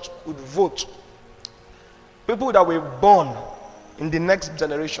the church could vote. People that were born in the next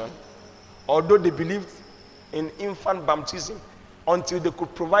generation, although they believed in infant baptism, until they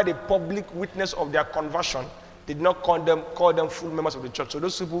could provide a public witness of their conversion, they did not call them full members of the church. So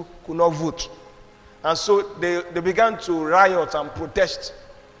those people could not vote. And so they began to riot and protest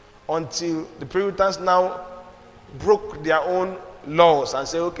until the Puritans now broke their own laws and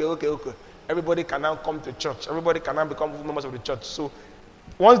say, okay. Everybody can now come to church. Everybody can now become members of the church. So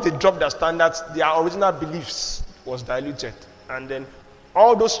once they dropped their standards, their original beliefs was diluted. And then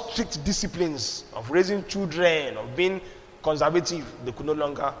all those strict disciplines of raising children, of being conservative, they could no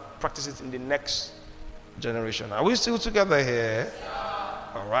longer practice it in the next generation. Are we still together here?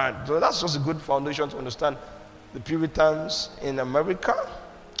 All right. So that's just a good foundation to understand the Puritans in America.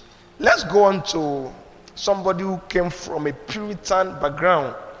 Let's go on to somebody who came from a Puritan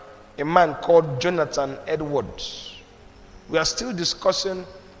background, a man called Jonathan Edwards. We are still discussing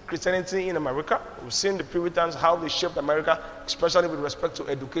Christianity in America. We've seen the Puritans, how they shaped America, especially with respect to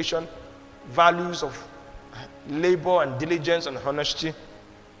education, values of labor and diligence and honesty.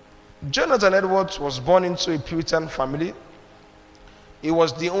 Jonathan Edwards was born into a Puritan family. He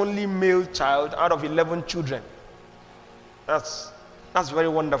was the only male child out of 11 children. That's very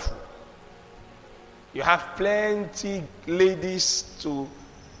wonderful. You have plenty ladies to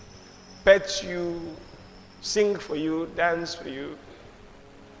pet you, sing for you, dance for you.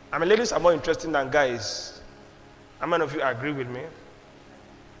 I mean, ladies are more interesting than guys. How many of you agree with me?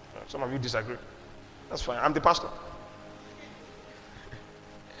 Some of you disagree. That's fine. I'm the pastor.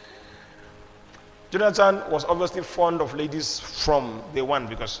 Jonathan was obviously fond of ladies from day one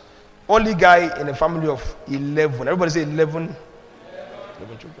because only guy in a family of 11. Everybody say 11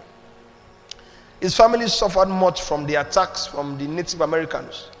 children. His family suffered much from the attacks from the Native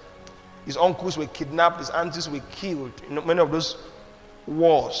Americans. His uncles were kidnapped, his aunties were killed in many of those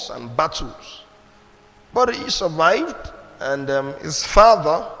wars and battles. But he survived, and his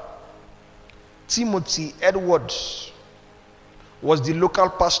father, Timothy Edwards, was the local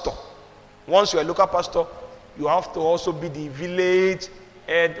pastor. Once you're a local pastor, you have to also be the village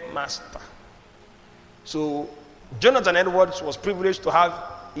headmaster. So Jonathan Edwards was privileged to have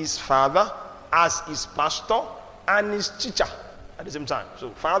his father as his pastor and his teacher at the same time.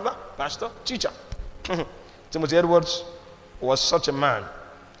 So father, pastor, teacher. Timothy Edwards was such a man.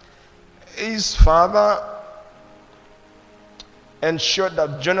 His father ensured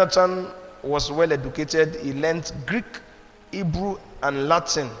that Jonathan was well educated. He learned Greek, Hebrew, and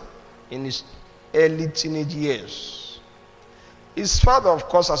Latin in his early teenage years. His father, of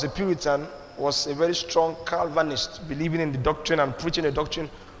course, as a Puritan, was a very strong Calvinist, believing in the doctrine and preaching the doctrine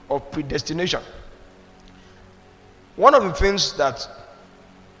of predestination. One of the things that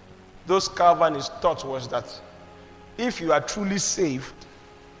those Calvinists taught was that if you are truly saved,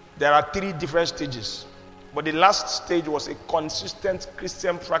 there are 3 different stages. But the last stage was a consistent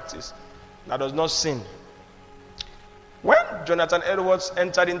Christian practice that does not sin. When Jonathan Edwards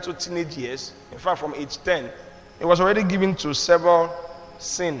entered into teenage years, in fact from age 10, he was already given to several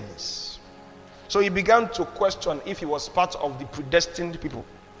sins. So he began to question if he was part of the predestined people.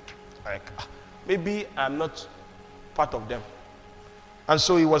 Like, maybe I'm not part of them. And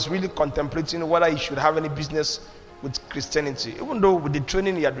so he was really contemplating whether he should have any business with Christianity. Even though with the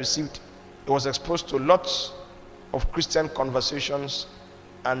training he had received, he was exposed to lots of Christian conversations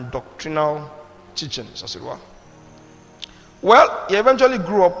and doctrinal teachings, as it were. Well, he eventually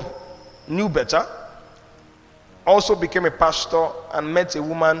grew up, knew better, also became a pastor, and met a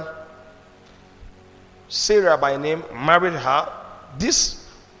woman, Sarah by name, married her. This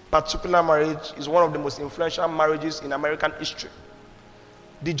particular marriage is one of the most influential marriages in American history.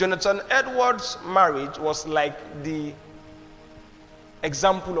 The Jonathan Edwards marriage was like the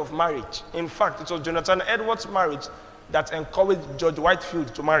example of marriage. In fact, it was Jonathan Edwards' marriage that encouraged George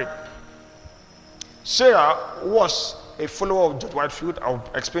Whitefield to marry. Sarah was a follower of George Whitefield. I'll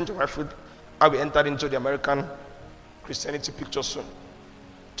explain to Whitefield how we entered into the American Christianity picture soon.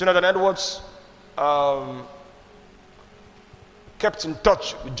 Jonathan Edwards kept in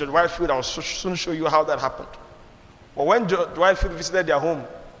touch with George Whitefield. I'll soon show you how that happened. But when George Whitefield visited their home,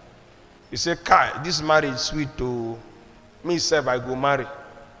 he said, Kai, this marriage is sweet to me, sir, I go marry.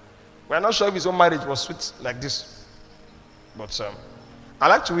 We're not sure if his own marriage was sweet like this. But I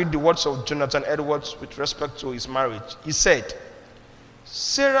like to read the words of Jonathan Edwards with respect to his marriage. He said,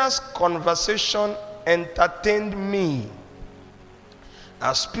 Sarah's conversation entertained me.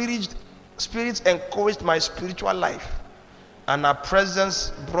 Her spirit encouraged my spiritual life, and her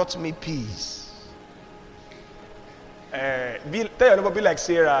presence brought me peace. Tell your neighbor, be like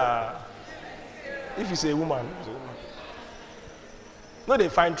Sarah. If it's a woman, no, they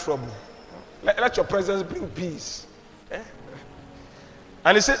find trouble. Let your presence bring peace.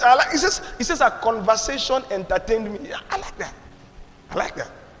 And he says, a conversation entertained me. I like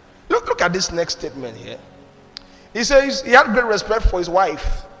that. Look at this next statement here. He says he had great respect for his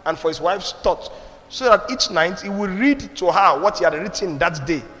wife and for his wife's thoughts, so that each night he would read to her what he had written that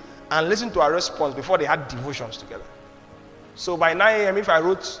day and listen to her response before they had devotions together. So by 9 a.m., if I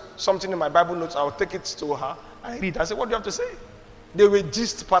wrote something in my Bible notes, I would take it to her and read. I said, what do you have to say? They were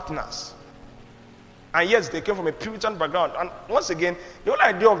gist partners. And yes, they came from a Puritan background. And once again, the whole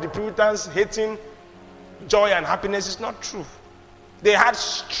idea of the Puritans hating joy and happiness is not true. They had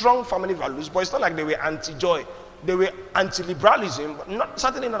strong family values, but it's not like they were anti-joy. They were anti-liberalism, but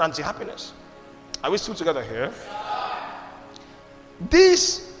certainly not anti-happiness. Are we still together here?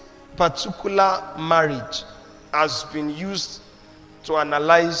 This particular marriage has been used to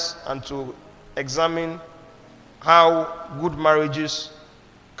analyze and to examine how good marriages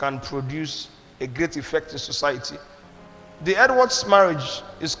can produce a great effect in society. The Edwards marriage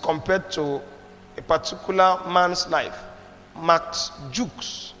is compared to a particular man's life, Max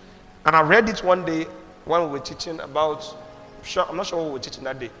Jukes. And I read it one day when we were teaching about, I'm not sure what we were teaching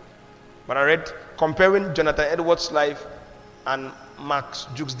that day, but I read comparing Jonathan Edwards' life and Max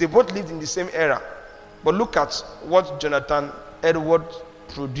Jukes. They both lived in the same era. But look at what Jonathan Edwards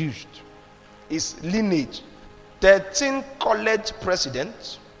produced. His lineage: 13 college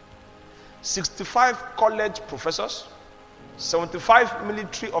presidents, 65 college professors, 75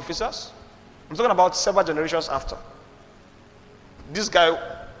 military officers. I'm talking about several generations after. This guy,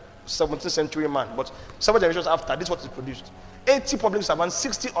 17th century man, but several generations after, this is what he produced. 80 public servants,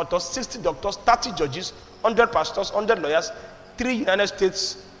 60 authors, 60 doctors, 30 judges, 100 pastors, 100 lawyers, 3 United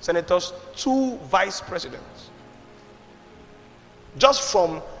States senators, 2 vice presidents. Just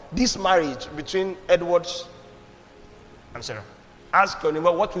from this marriage between Edwards and Sarah. Ask your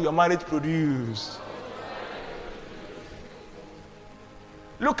neighbor, what will your marriage produce?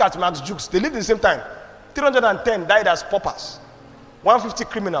 Look at Max Jukes. They lived at the same time. 310 died as paupers. 150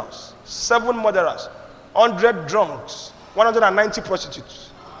 criminals. 7 murderers. 100 drunks. 190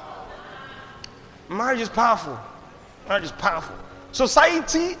 prostitutes. Marriage is powerful. Marriage is powerful.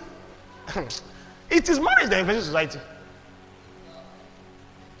 Society, it is marriage that influences society.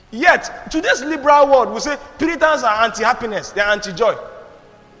 Yet, today's liberal world will say Puritans are anti-happiness, they are anti-joy.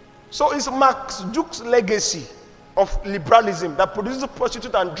 So it's Max Jukes' legacy of liberalism that produces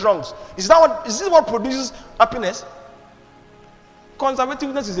prostitutes and drunks. Is this what produces happiness?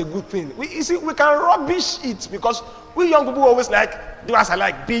 Conservativeness is a good thing. We can rubbish it because we young people always like, do as I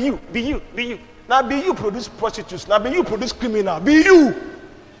like, be you, be you, be you. Now be you produce prostitutes, now be you produce criminal, be you.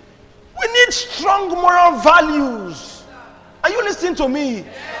 We need strong moral values. Are you listening to me?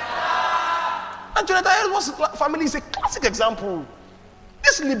 And Jonathan Edwards' family is a classic example.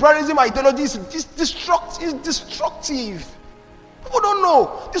 This liberalism ideology is destructive. People don't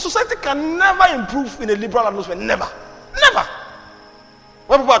know. The society can never improve in a liberal atmosphere. Never. Never.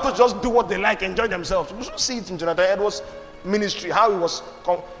 When people are told to just do what they like, enjoy themselves. We should see it in Jonathan Edwards' ministry, how he was,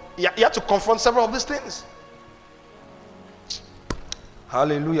 he had to confront several of these things.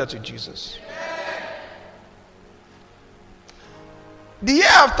 Hallelujah to Jesus. The year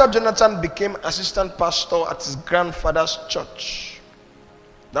after Jonathan became assistant pastor at his grandfather's church,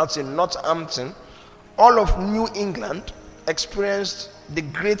 that's in Northampton, all of New England experienced the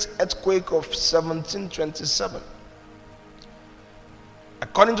great earthquake of 1727.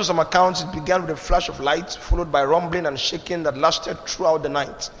 According to some accounts, it began with a flash of light, followed by rumbling and shaking that lasted throughout the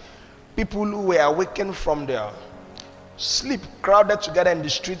night. People who were awakened from their sleep crowded together in the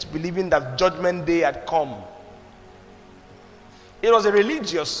streets, believing that Judgment Day had come. It was a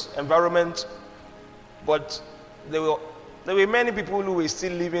religious environment, but there were many people who were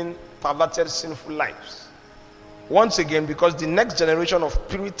still living perverted, sinful lives. Once again, because the next generation of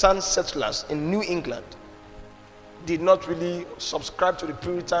Puritan settlers in New England did not really subscribe to the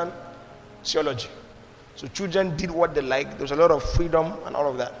Puritan theology. So children did what they liked. There was a lot of freedom and all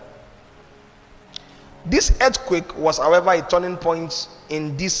of that. This earthquake was, however, a turning point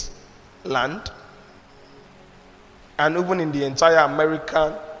in this land and even in the entire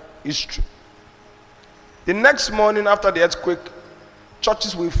American history. The next morning after the earthquake,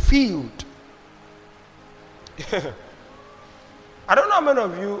 churches were filled. I don't know how many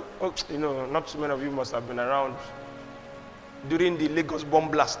of you, not too many of you must have been around during the Lagos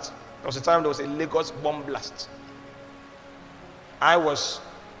bomb blast. There was a time there was a Lagos bomb blast. I was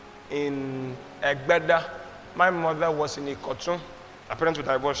in Egbeda. My mother was in Ikotun. My parents were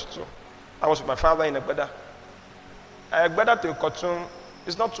divorced, so I was with my father in Egbeda. Egbeda to Ikotun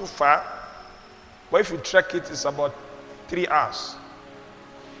is not too far, but if you trek it, it's about 3 hours.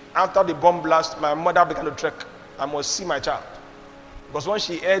 After the bomb blast, my mother began to trek. I must see my child. Because when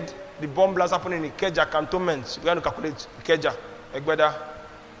she heard the bomb blast happening in Ikeja cantonment, she began to calculate Ikeja, Egbeda.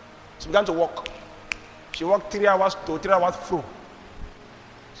 She began to walk. She walked 3 hours to 3 hours through.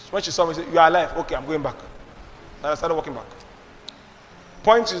 When she saw me, she said, "You are alive. Okay, I'm going back." And I started walking back.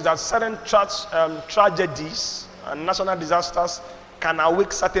 Point is that certain tragedies and national disasters can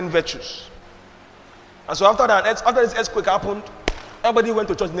awake certain virtues. And so after this earthquake happened, everybody went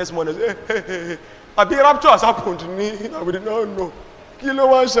to church the next morning and said, hey, a big rapture has happened to me. We did not know. Kilo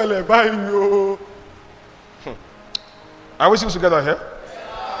one shall buy you. Are we still together here?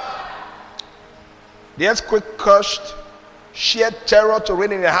 The earthquake caused sheer terror to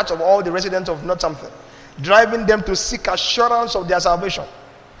reign in the hearts of all the residents of Northampton, driving them to seek assurance of their salvation.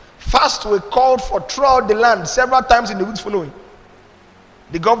 Fasts were called for throughout the land several times in the weeks following.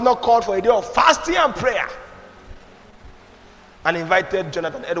 The governor called for a day of fasting and prayer and invited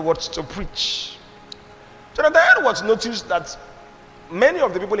Jonathan Edwards to preach. Jonathan Edwards noticed that many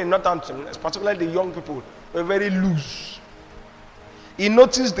of the people in Northampton, particularly the young people, were very loose. He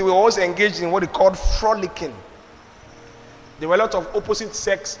noticed they were always engaged in what he called frolicking. There were a lot of opposite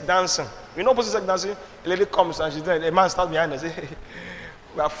sex dancing. You know opposite sex dancing? A lady comes and she's there, a man stands behind her and says, hey,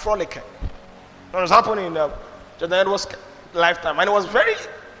 we are frolicking. That was happening in Jonathan Edwards' lifetime. And he was very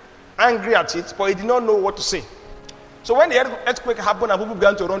angry at it, but he did not know what to say. So when the earthquake happened and people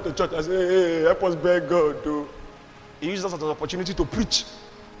began to run to church and say, hey, help us beg God, though. He used that as an opportunity to preach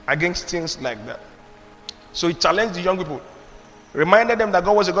against things like that. So he challenged the young people, reminded them that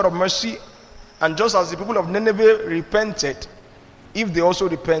God was a God of mercy, and just as the people of Nineveh repented, if they also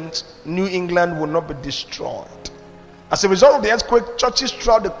repent, New England will not be destroyed. As a result of the earthquake, churches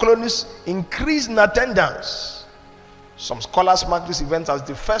throughout the colonies increased in attendance. Some scholars mark this event as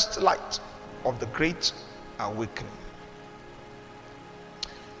the first light of the Great Awakening.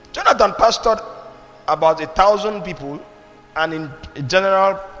 Jonathan pastored about 1,000 people, and in a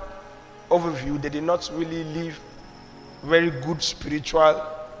general overview, they did not really live very good spiritual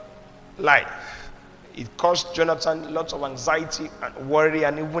life. It caused Jonathan lots of anxiety and worry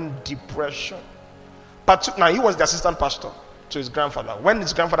and even depression. Now, he was the assistant pastor to his grandfather. When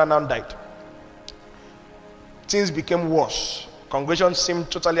his grandfather now died, things became worse. Congregation seemed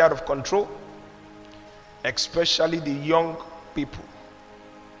totally out of control, especially the young people.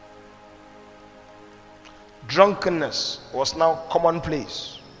 Drunkenness was now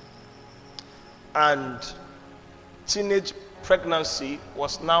commonplace, and teenage pregnancy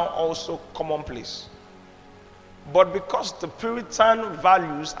was now also commonplace. But because the Puritan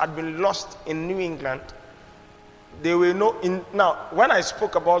values had been lost in New England, they were now when I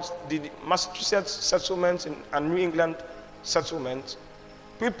spoke about the Massachusetts settlements and New England settlements,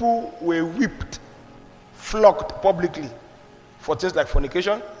 people were whipped, flogged publicly for things like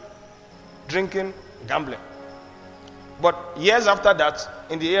fornication, drinking, gambling. But years after that,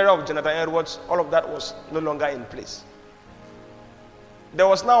 in the era of Jonathan Edwards, all of that was no longer in place. There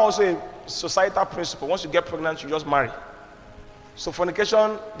was now also a societal principle. Once you get pregnant, you just marry. So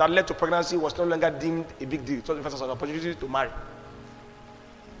fornication that led to pregnancy was no longer deemed a big deal. It was the first opportunity to marry.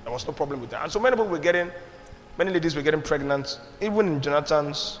 There was no problem with that. And so many ladies were getting pregnant, even in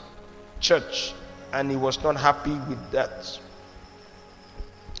Jonathan's church, and he was not happy with that.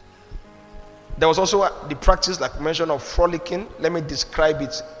 There was also the practice, like mention, of frolicking. Let me describe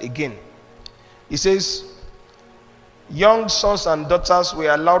it again. It says, young sons and daughters were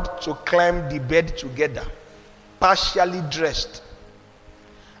allowed to climb the bed together, partially dressed,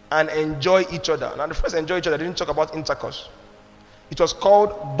 and enjoy each other. Now, the first enjoy each other, they didn't talk about intercourse. It was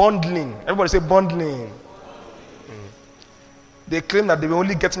called bundling. Everybody say bundling. They claimed that they were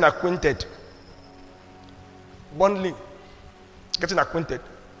only getting acquainted. Bundling. Getting acquainted.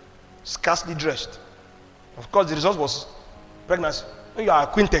 Scarcely dressed. Of course, the result was pregnancy. When you are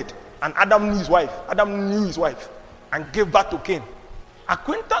acquainted, and Adam knew his wife, and gave birth to Cain.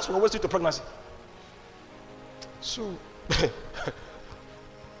 Acquaintance will always lead to pregnancy. So,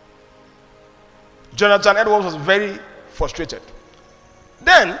 Jonathan Edwards was very frustrated.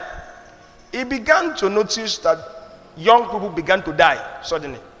 Then, he began to notice that young people began to die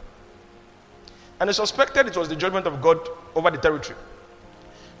suddenly. And he suspected it was the judgment of God over the territory.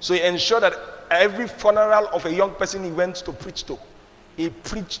 So he ensured that every funeral of a young person he went to preach to, he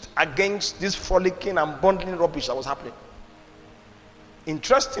preached against this frolicking and bundling rubbish that was happening.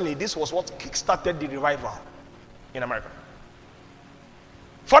 Interestingly, this was what kickstarted the revival in America.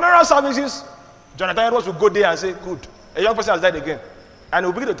 Funeral services, Jonathan Edwards would go there and say, good, a young person has died again. And he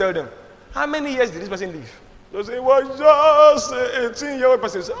would begin to tell them, how many years did this person live? They'll say, it was just 18-year-old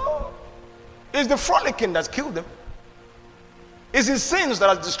person. Say, oh, it's the frolicking that's killed them. It's his sins that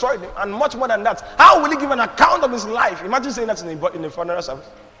has destroyed him, and much more than that. How will he give an account of his life? Imagine saying that in a funeral service.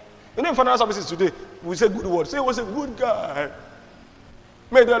 You know, in funeral services today, we say good words. Say he was a good guy.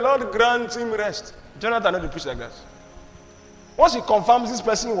 May the Lord grant him rest. Jonathan never preach like that. Once he confirms this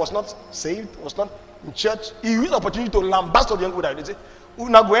person was not saved, was not in church, he used the opportunity to lambast the young people. They say, we're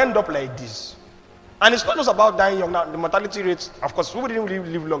not going to end up like this. And it's not just about dying young. Now, the mortality rates, of course, people didn't really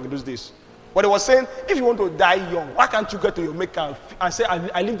live long in those days. But they were saying, if you want to die young, why can't you get to your maker and say,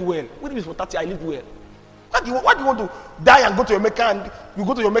 I lived well? What if it's for 30, I lived well? Why do you want to die and go to your maker and you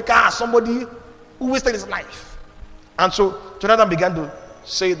go to your maker as somebody who wasted his life? And so Jonathan began to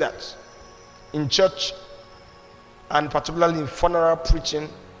say that in church, and particularly in funeral preaching.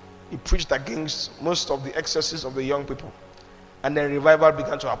 He preached against most of the excesses of the young people. And then revival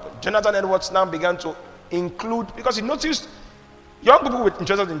began to happen. Jonathan Edwards now began to include, because he noticed young people were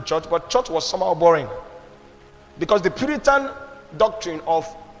interested in church, but church was somehow boring. Because the Puritan doctrine of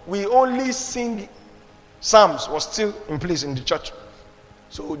we only sing psalms was still in place in the church.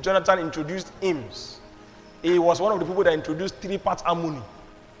 So Jonathan introduced hymns. He was one of the people that introduced 3-part harmony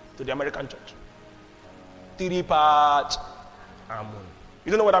to the American church. 3-part harmony.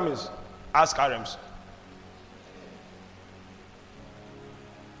 You don't know what that means? Ask RMs.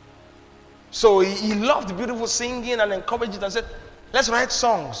 So he loved the beautiful singing and encouraged it and said, let's write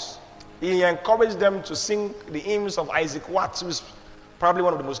songs. He encouraged them to sing the hymns of Isaac Watts, who is probably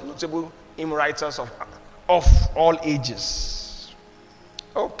one of the most notable hymn writers of all ages.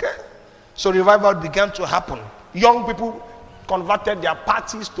 Okay. So revival began to happen. Young people converted their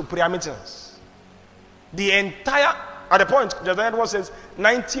parties to prayer meetings. At the point, Jonathan Edwards says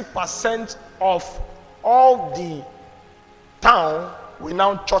 90% of all the town were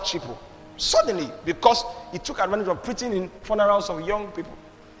now church people. Suddenly, because he took advantage of preaching in funerals of young people.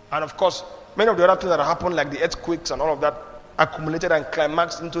 And of course, many of the other things that happened, like the earthquakes and all of that, accumulated and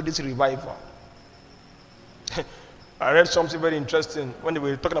climaxed into this revival. I read something very interesting when they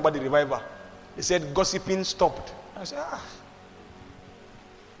were talking about the revival. They said gossiping stopped. I said,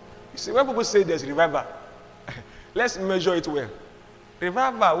 You see, when people say there's revival, let's measure it well.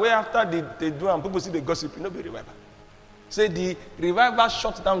 Revival, where after they do and people see the gossip, it no be revival. Say the revival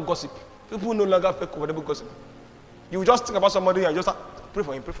shut down gossip. People no longer feel comfortable gossip. You just think about somebody and just start, pray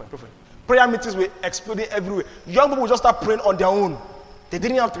for him. Prayer meetings were exploding everywhere. Young people just start praying on their own. They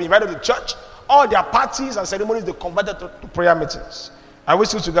didn't have to be invited to church. All their parties and ceremonies, they converted to prayer meetings. Are we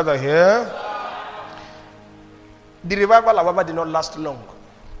still together here? The revival, however, did not last long.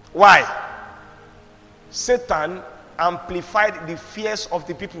 Why? Satan amplified the fears of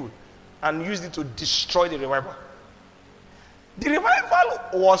the people and used it to destroy the revival. The revival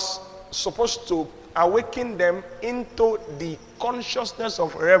was supposed to awaken them into the consciousness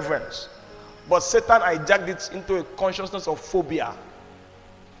of reverence, but Satan hijacked it into a consciousness of phobia.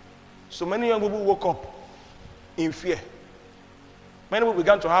 So many young people woke up in fear. Many people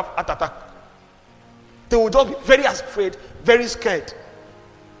began to have heart attack. They would just be very afraid, very scared.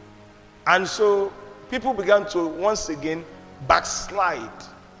 And so people began to once again backslide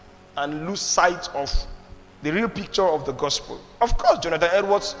and lose sight of the real picture of the gospel. Of course, Jonathan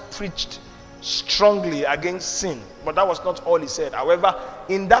Edwards preached strongly against sin, but that was not all he said. However,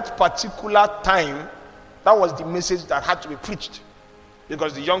 in that particular time, that was the message that had to be preached,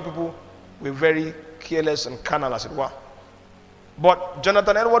 because the young people were very careless and carnal, as it were. But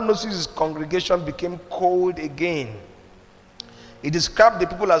Jonathan Edwards noticed his congregation became cold again. He described the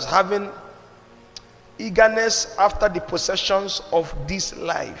people as having eagerness after the possessions of this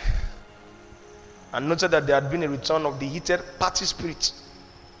life, and noted that there had been a return of the heated party spirit.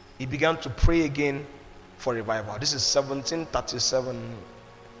 He began to pray again for revival. This is 1737.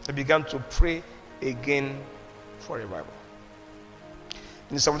 He began to pray again for revival.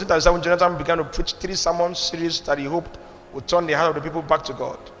 In 1737, Jonathan began to preach 3 sermon series that he hoped would turn the heart of the people back to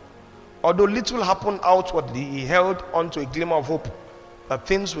God. Although little happened outwardly, he held on to a glimmer of hope that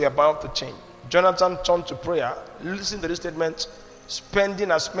things were about to change. Jonathan turned to prayer. Listen to this statement: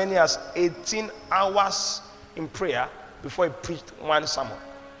 spending as many as 18 hours in prayer before he preached one sermon.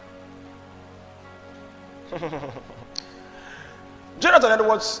 Jonathan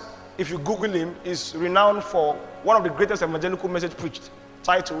Edwards, if you Google him, is renowned for one of the greatest evangelical messages preached,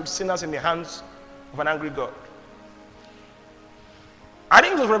 titled "Sinners in the Hands of an Angry God." I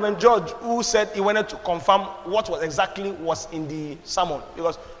think it was Reverend George who said he wanted to confirm what was exactly in the sermon,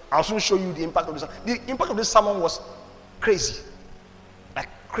 because I'll soon show you the impact of the sermon. The impact of this sermon was crazy. Like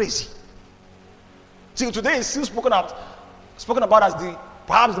crazy. Till today, it's still spoken about as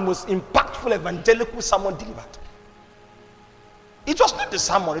perhaps the most impactful evangelical sermon delivered. It was not the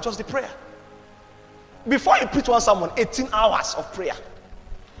sermon, it was the prayer. Before he preached one sermon, 18 hours of prayer.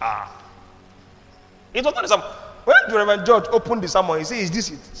 It was not the sermon. When the Reverend George opened the sermon, he said, "Is this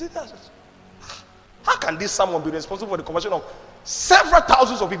it?" He said, "That's it." How can this sermon be responsible for the conversion of several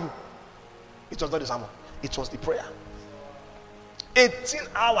thousands of people? It was not the sermon, it was the prayer. 18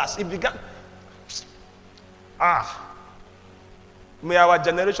 hours. It began. May our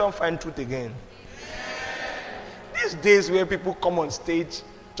generation find truth again. these days where people come on stage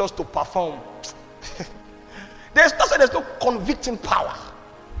just to perform. There's no convicting power.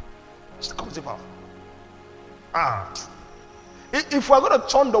 It's the convicting power. If we're going to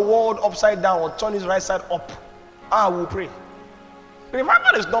turn the world upside down or turn it right side up, we'll pray.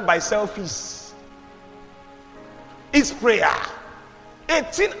 Revival is not by selfies. It's prayer.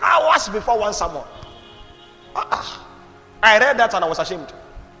 18 hours before one sermon. I read that and I was ashamed.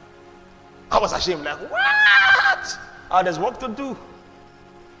 Like, what? There's work to do.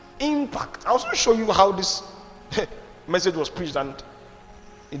 Impact. I'll also show you how this message was preached and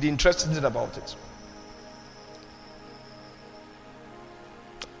the interesting thing about it.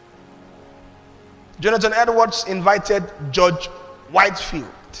 Jonathan Edwards invited George Whitefield.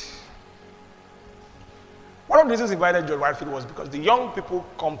 One of the reasons he invited George Whitefield was because the young people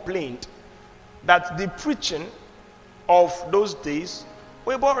complained that the preaching of those days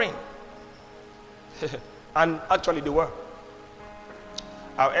were boring. And actually they were.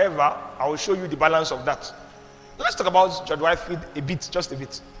 However, I will show you the balance of that. Let's talk about George Whitefield a bit, just a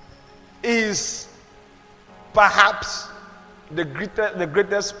bit. He is perhaps the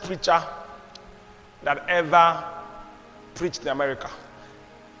greatest preacher that ever preached in America.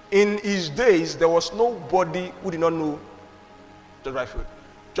 In his days, there was nobody who did not know George Whitefield.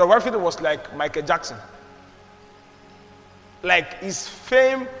 George Whitefield was like Michael Jackson. Like his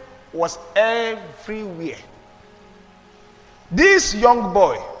fame was everywhere. This young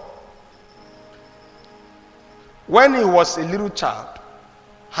boy, when he was a little child,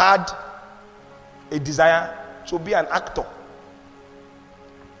 had a desire to be an actor,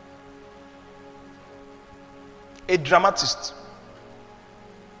 a dramatist.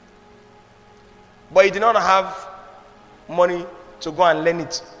 But he did not have money to go and learn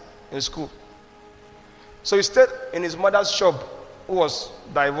it in school. So he stayed in his mother's shop, who was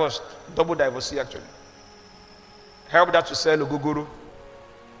divorced, double divorcee actually. Helped her to sell ogogoro.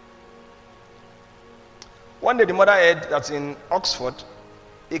 One day the mother heard that in Oxford,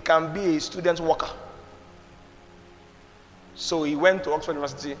 he can be a student worker. So he went to Oxford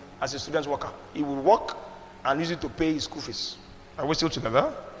University as a student worker. He would work and use it to pay his school fees. Are we still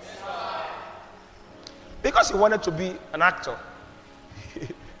together? Because he wanted to be an actor,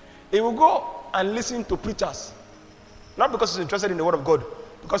 he will go and listen to preachers. Not because he's interested in the word of God,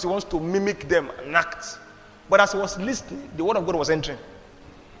 because he wants to mimic them and act. But as he was listening, the word of God was entering.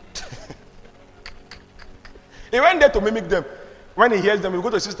 He went there to mimic them. When he hears them, he will go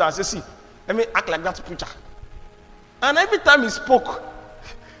to his sister and say, see, let me act like that preacher. And every time he spoke,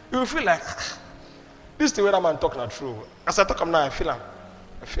 you will feel like, this is the way that man talking are true. As I talk now, I feel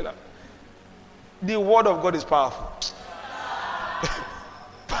him. The word of God is powerful.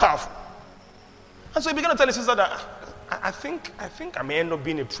 Powerful. And so he began to tell his sister that I think I may end up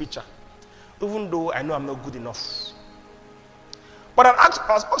being a preacher, even though I know I'm not good enough. But at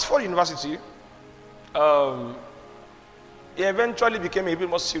Oxford University, he eventually became a bit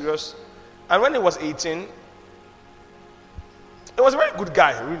more serious. And when he was 18, he was a very good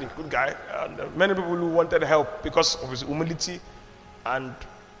guy, really good guy. And many people who wanted help because of his humility and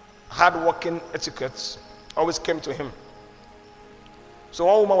hard-working etiquette always came to him. So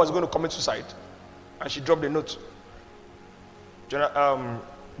one woman was going to commit suicide, and she dropped a note.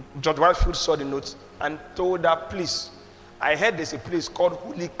 George Whitefield saw the note and told her, please, I heard there's a place called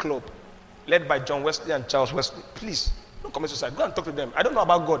Holy Club, led by John Wesley and Charles Wesley. Please, don't commit suicide. Go and talk to them. I don't know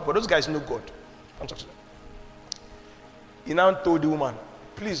about God, but those guys know God. Don't talk to them. He now told the woman,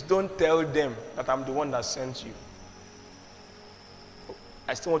 please don't tell them that I'm the one that sent you.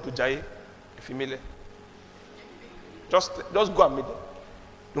 I still want to jai a female. Just go and meet them.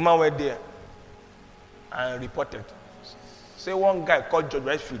 The woman went there and reported. Say one guy called George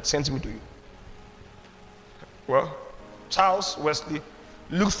Whitefield sent me to you. Well, Charles Wesley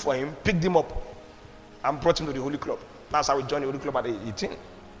looked for him, picked him up, and brought him to the Holy Club. That's how he joined the Holy Club at 18.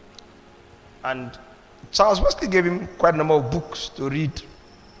 And Charles Wesley gave him quite a number of books to read.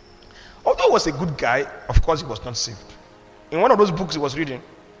 Although he was a good guy, of course he was not saved. In one of those books he was reading,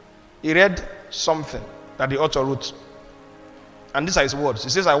 he read something that the author wrote. And these are his words. He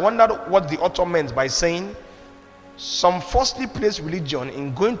says, I wondered what the author meant by saying, some falsely place religion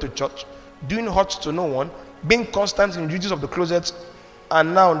in going to church, doing hurt to no one, being constant in duties of the closet,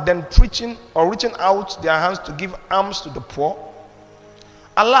 and now then preaching or reaching out their hands to give alms to the poor.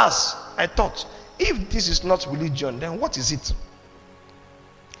 Alas, I thought, if this is not religion, then what is it?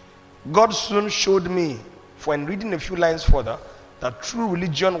 God soon showed me, for in reading a few lines further, that true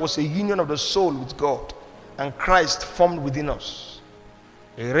religion was a union of the soul with God and Christ formed within us.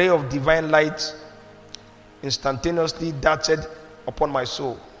 A ray of divine light instantaneously darted upon my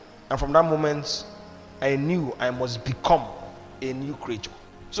soul, and from that moment I knew I must become a new creature.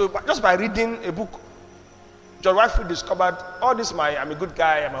 So just by reading a book, John Whitefield discovered all this. I'm a good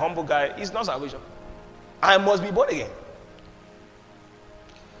guy, I'm a humble guy. It's not salvation. I must be born again.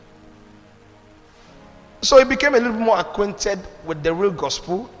 So he became a little more acquainted with the real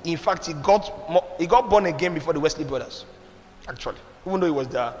gospel. In fact, he got born again before the Wesley brothers, actually, even though he was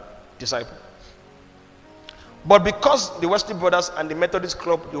their disciple. But because the Wesley brothers and the Methodist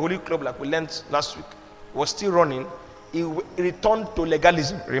club, the Holy Club, like we learned last week, was still running, he returned to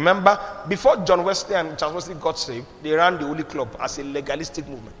legalism. Remember, before John Wesley and Charles Wesley got saved, they ran the Holy Club as a legalistic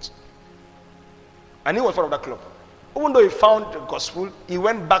movement. And he was part of that club. Even though he found the gospel, he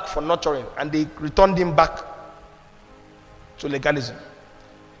went back for nurturing, and they returned him back to legalism.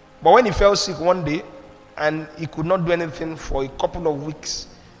 But when he fell sick one day and he could not do anything for a couple of weeks,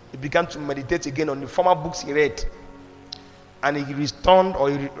 he began to meditate again on the former books he read, and he returned, or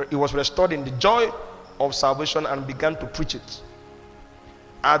he was restored in the joy of salvation and began to preach it.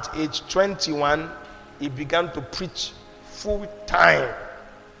 At age 21, he began to preach full time,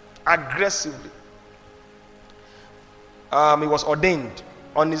 aggressively. He was ordained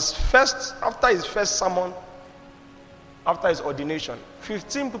on after his first sermon, after his ordination.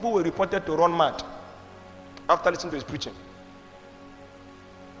 15 people were reported to run mad after listening to his preaching.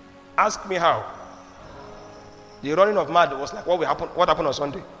 Ask me how. The running of mad was like what happened on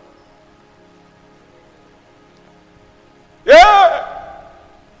Sunday. Yeah,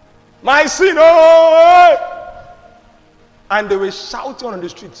 my sin, oh! And they were shouting on the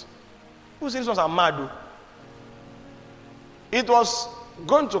streets. Who said these ones are mad, though? It was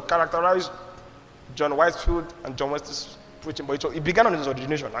going to characterize John Whitefield and John Wesley's preaching, but it began on his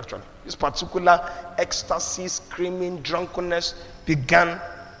ordination, actually. This particular ecstasy, screaming, drunkenness began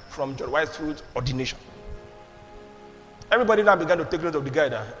from John Whitefield's ordination. Everybody now began to take note of the guy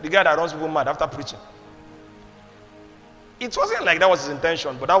that runs people mad after preaching. It wasn't like that was his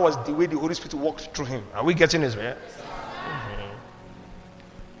intention, but that was the way the Holy Spirit walked through him. Are we getting this, right?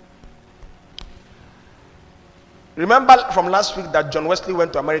 Remember from last week that John Wesley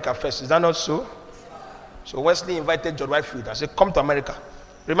went to America first. Is that not so? So Wesley invited John Whitefield and said, come to America.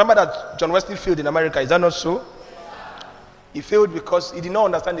 Remember that John Wesley failed in America. Is that not so? He failed because he did not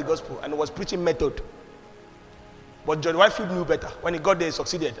understand the gospel and was preaching method. But John Whitefield knew better. When he got there, he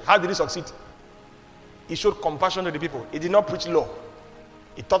succeeded. How did he succeed? He showed compassion to the people. He did not preach law.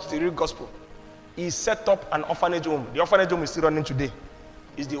 He taught the real gospel. He set up an orphanage home. The orphanage home is still running today.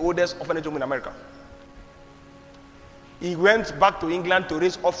 It's the oldest orphanage home in America. He went back to England to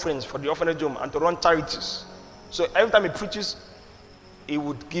raise offerings for the orphanage home and to run charities. So every time he preaches, he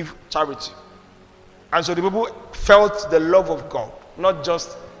would give charity. And so the people felt the love of God, not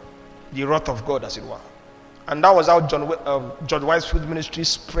just the wrath of God, as it were. And that was how John Whitefield's ministry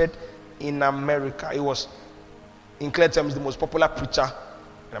spread in America. He was, in clear terms, the most popular preacher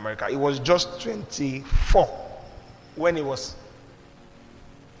in America. He was just 24 when he was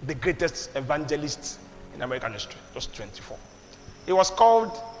the greatest evangelist in American history. Just 24. He was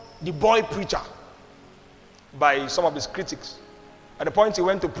called the boy preacher by some of his critics. At the point he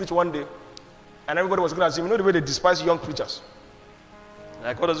went to preach one day, and everybody was looking at him. You know the way they despise young preachers?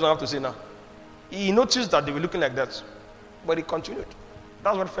 Like, what does one have to say now? He noticed that they were looking like that, but he continued.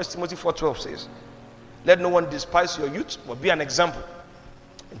 That's what 1 Timothy 4:12 says. Let no one despise your youth, but be an example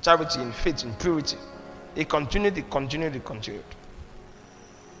in charity, in faith, in purity. He continued.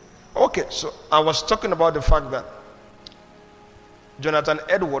 Okay, so I was talking about the fact that Jonathan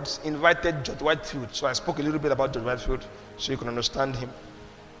Edwards invited George Whitefield. So I spoke a little bit about George Whitefield so you can understand him.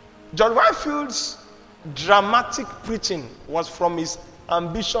 George Whitefield's dramatic preaching was from his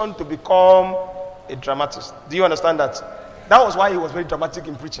ambition to become a dramatist. Do you understand that? That was why he was very dramatic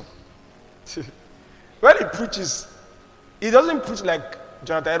in preaching. When he preaches, he doesn't preach like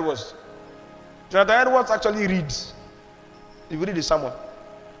Jonathan Edwards. Jonathan Edwards actually reads. He read the sermon.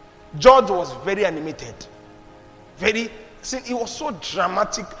 George was very animated. He was so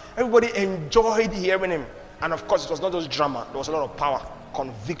dramatic. Everybody enjoyed hearing him. And of course, it was not just drama. There was a lot of power,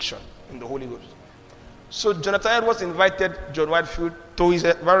 conviction in the Holy Ghost. So Jonathan Edwards invited John Whitefield to his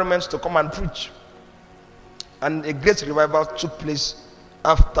environments to come and preach. And a great revival took place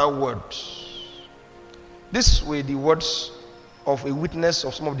afterwards. These were the words of a witness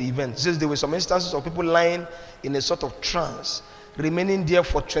of some of the events. It says there were some instances of people lying in a sort of trance, remaining there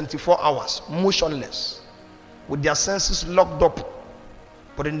for 24 hours, motionless, with their senses locked up.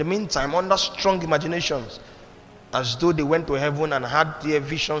 But in the meantime, under strong imaginations, as though they went to heaven and had their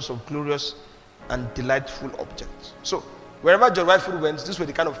visions of glorious and delightful objects. So, wherever John Whitefield went, this was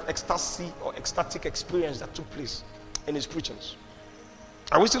the kind of ecstasy or ecstatic experience that took place in his preachings.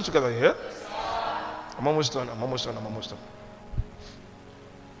 Are we still together here? I'm almost done.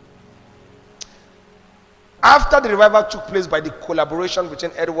 After the revival took place by the collaboration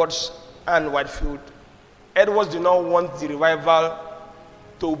between Edwards and Whitefield, Edwards did not want the revival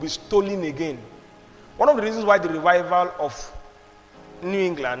to be stolen again. One of the reasons why the revival of New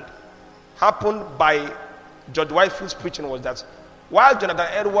England happened by George Whitefield's preaching was that while Jonathan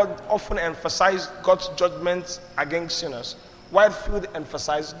Edwards often emphasized God's judgment against sinners, Whitefield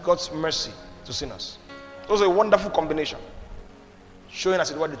emphasized God's mercy to sinners. It was a wonderful combination, showing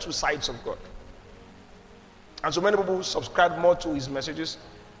as it were the two sides of God. And so many people subscribed more to his messages,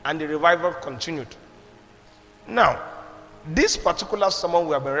 and the revival continued. Now, this particular sermon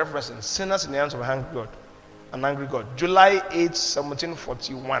we have been referencing, Sinners in the Hands of an Angry God, July 8,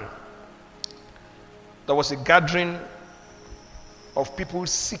 1741. There was a gathering of people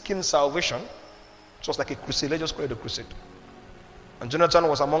seeking salvation. It was like a crusade. Let's just call it a crusade. And Jonathan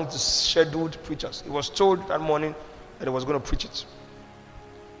was among the scheduled preachers. He was told that morning that he was going to preach it.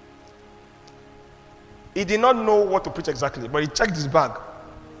 He did not know what to preach exactly, but he checked his bag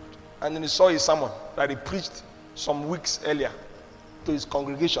and then he saw his sermon that he preached some weeks earlier to his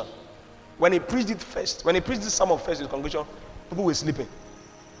congregation. When he preached this sermon first to his congregation, people were sleeping.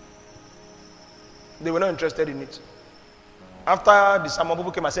 They were not interested in it. After the sermon,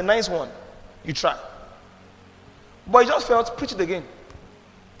 people came and said, "Nice one, you try." But he just felt, preach it again.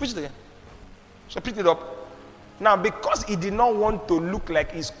 Preach it again. So preach it up. Now, because he did not want to look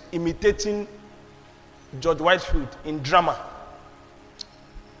like he's imitating George Whitefield in drama,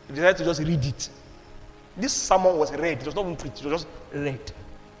 he decided to just read it. This sermon was read. It was not even preached. It was just read.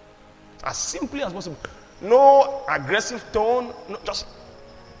 As simply as possible. No aggressive tone. No, just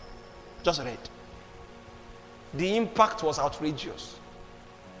read. The impact was outrageous.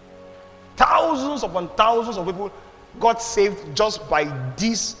 Thousands upon thousands of people got saved just by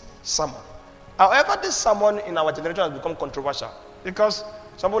this sermon. However, this sermon in our generation has become controversial because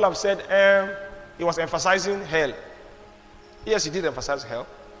some people have said he was emphasizing hell. Yes, he did emphasize hell,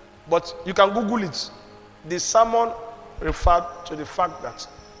 but you can Google it. The sermon referred to the fact that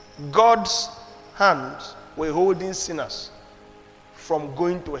God's hands were holding sinners from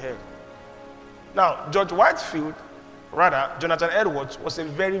going to hell. Now, Jonathan Edwards was a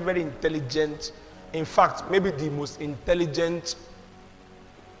very, very intelligent, in fact, maybe the most intelligent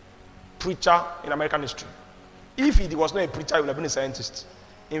preacher in American history. If he was not a preacher, he would have been a scientist.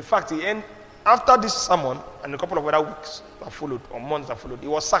 In fact, after this sermon and a couple of other weeks that followed, or months that followed, he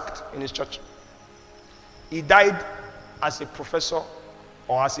was sacked in his church. He died as a professor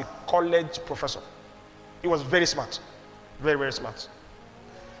or as a college professor. He was very smart. Very, very smart.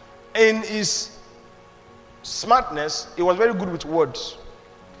 In his smartness, he was very good with words.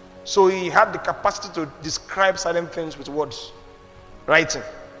 So he had the capacity to describe certain things with words, writing.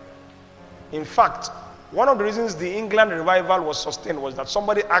 In fact, one of the reasons the England revival was sustained was that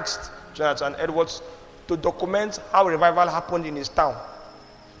somebody asked Jonathan Edwards to document how revival happened in his town.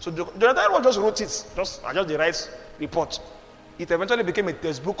 So Jonathan Edwards just wrote it, just the right report. It eventually became a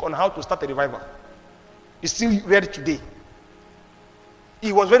textbook on how to start a revival. It's still read today.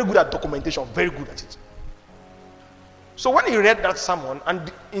 He was very good at documentation, very good at it. So when he read that sermon,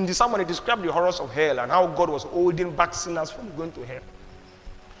 and in the sermon he described the horrors of hell and how God was holding back sinners from going to hell.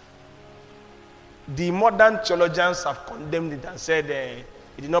 The modern theologians have condemned it and said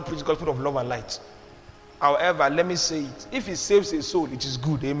he did not preach the gospel of love and light. However, let me say it. If he saves a soul, it is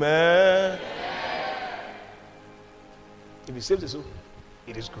good. Amen. If he saves a soul,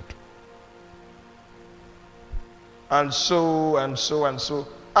 it is good. And so.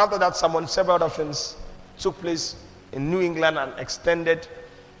 After that sermon, several other things took place in New England and extended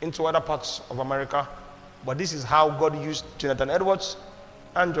into other parts of America. But this is how God used Jonathan Edwards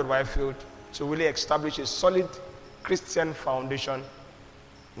and George Whitefield to really establish a solid Christian foundation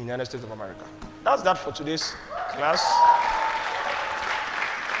in the United States of America. That's that for today's class.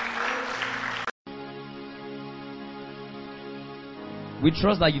 We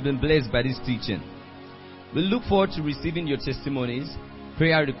trust that you've been blessed by this teaching. We look forward to receiving your testimonies,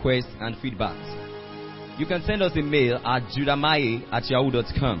 prayer requests, and feedbacks. You can send us a mail at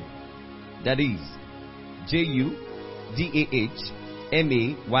judahmaye@yahoo.com. That is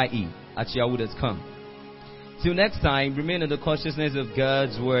judahmaye@yahoo.com. Till next time, remain in the consciousness of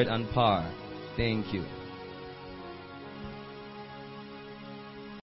God's word and power. Thank you.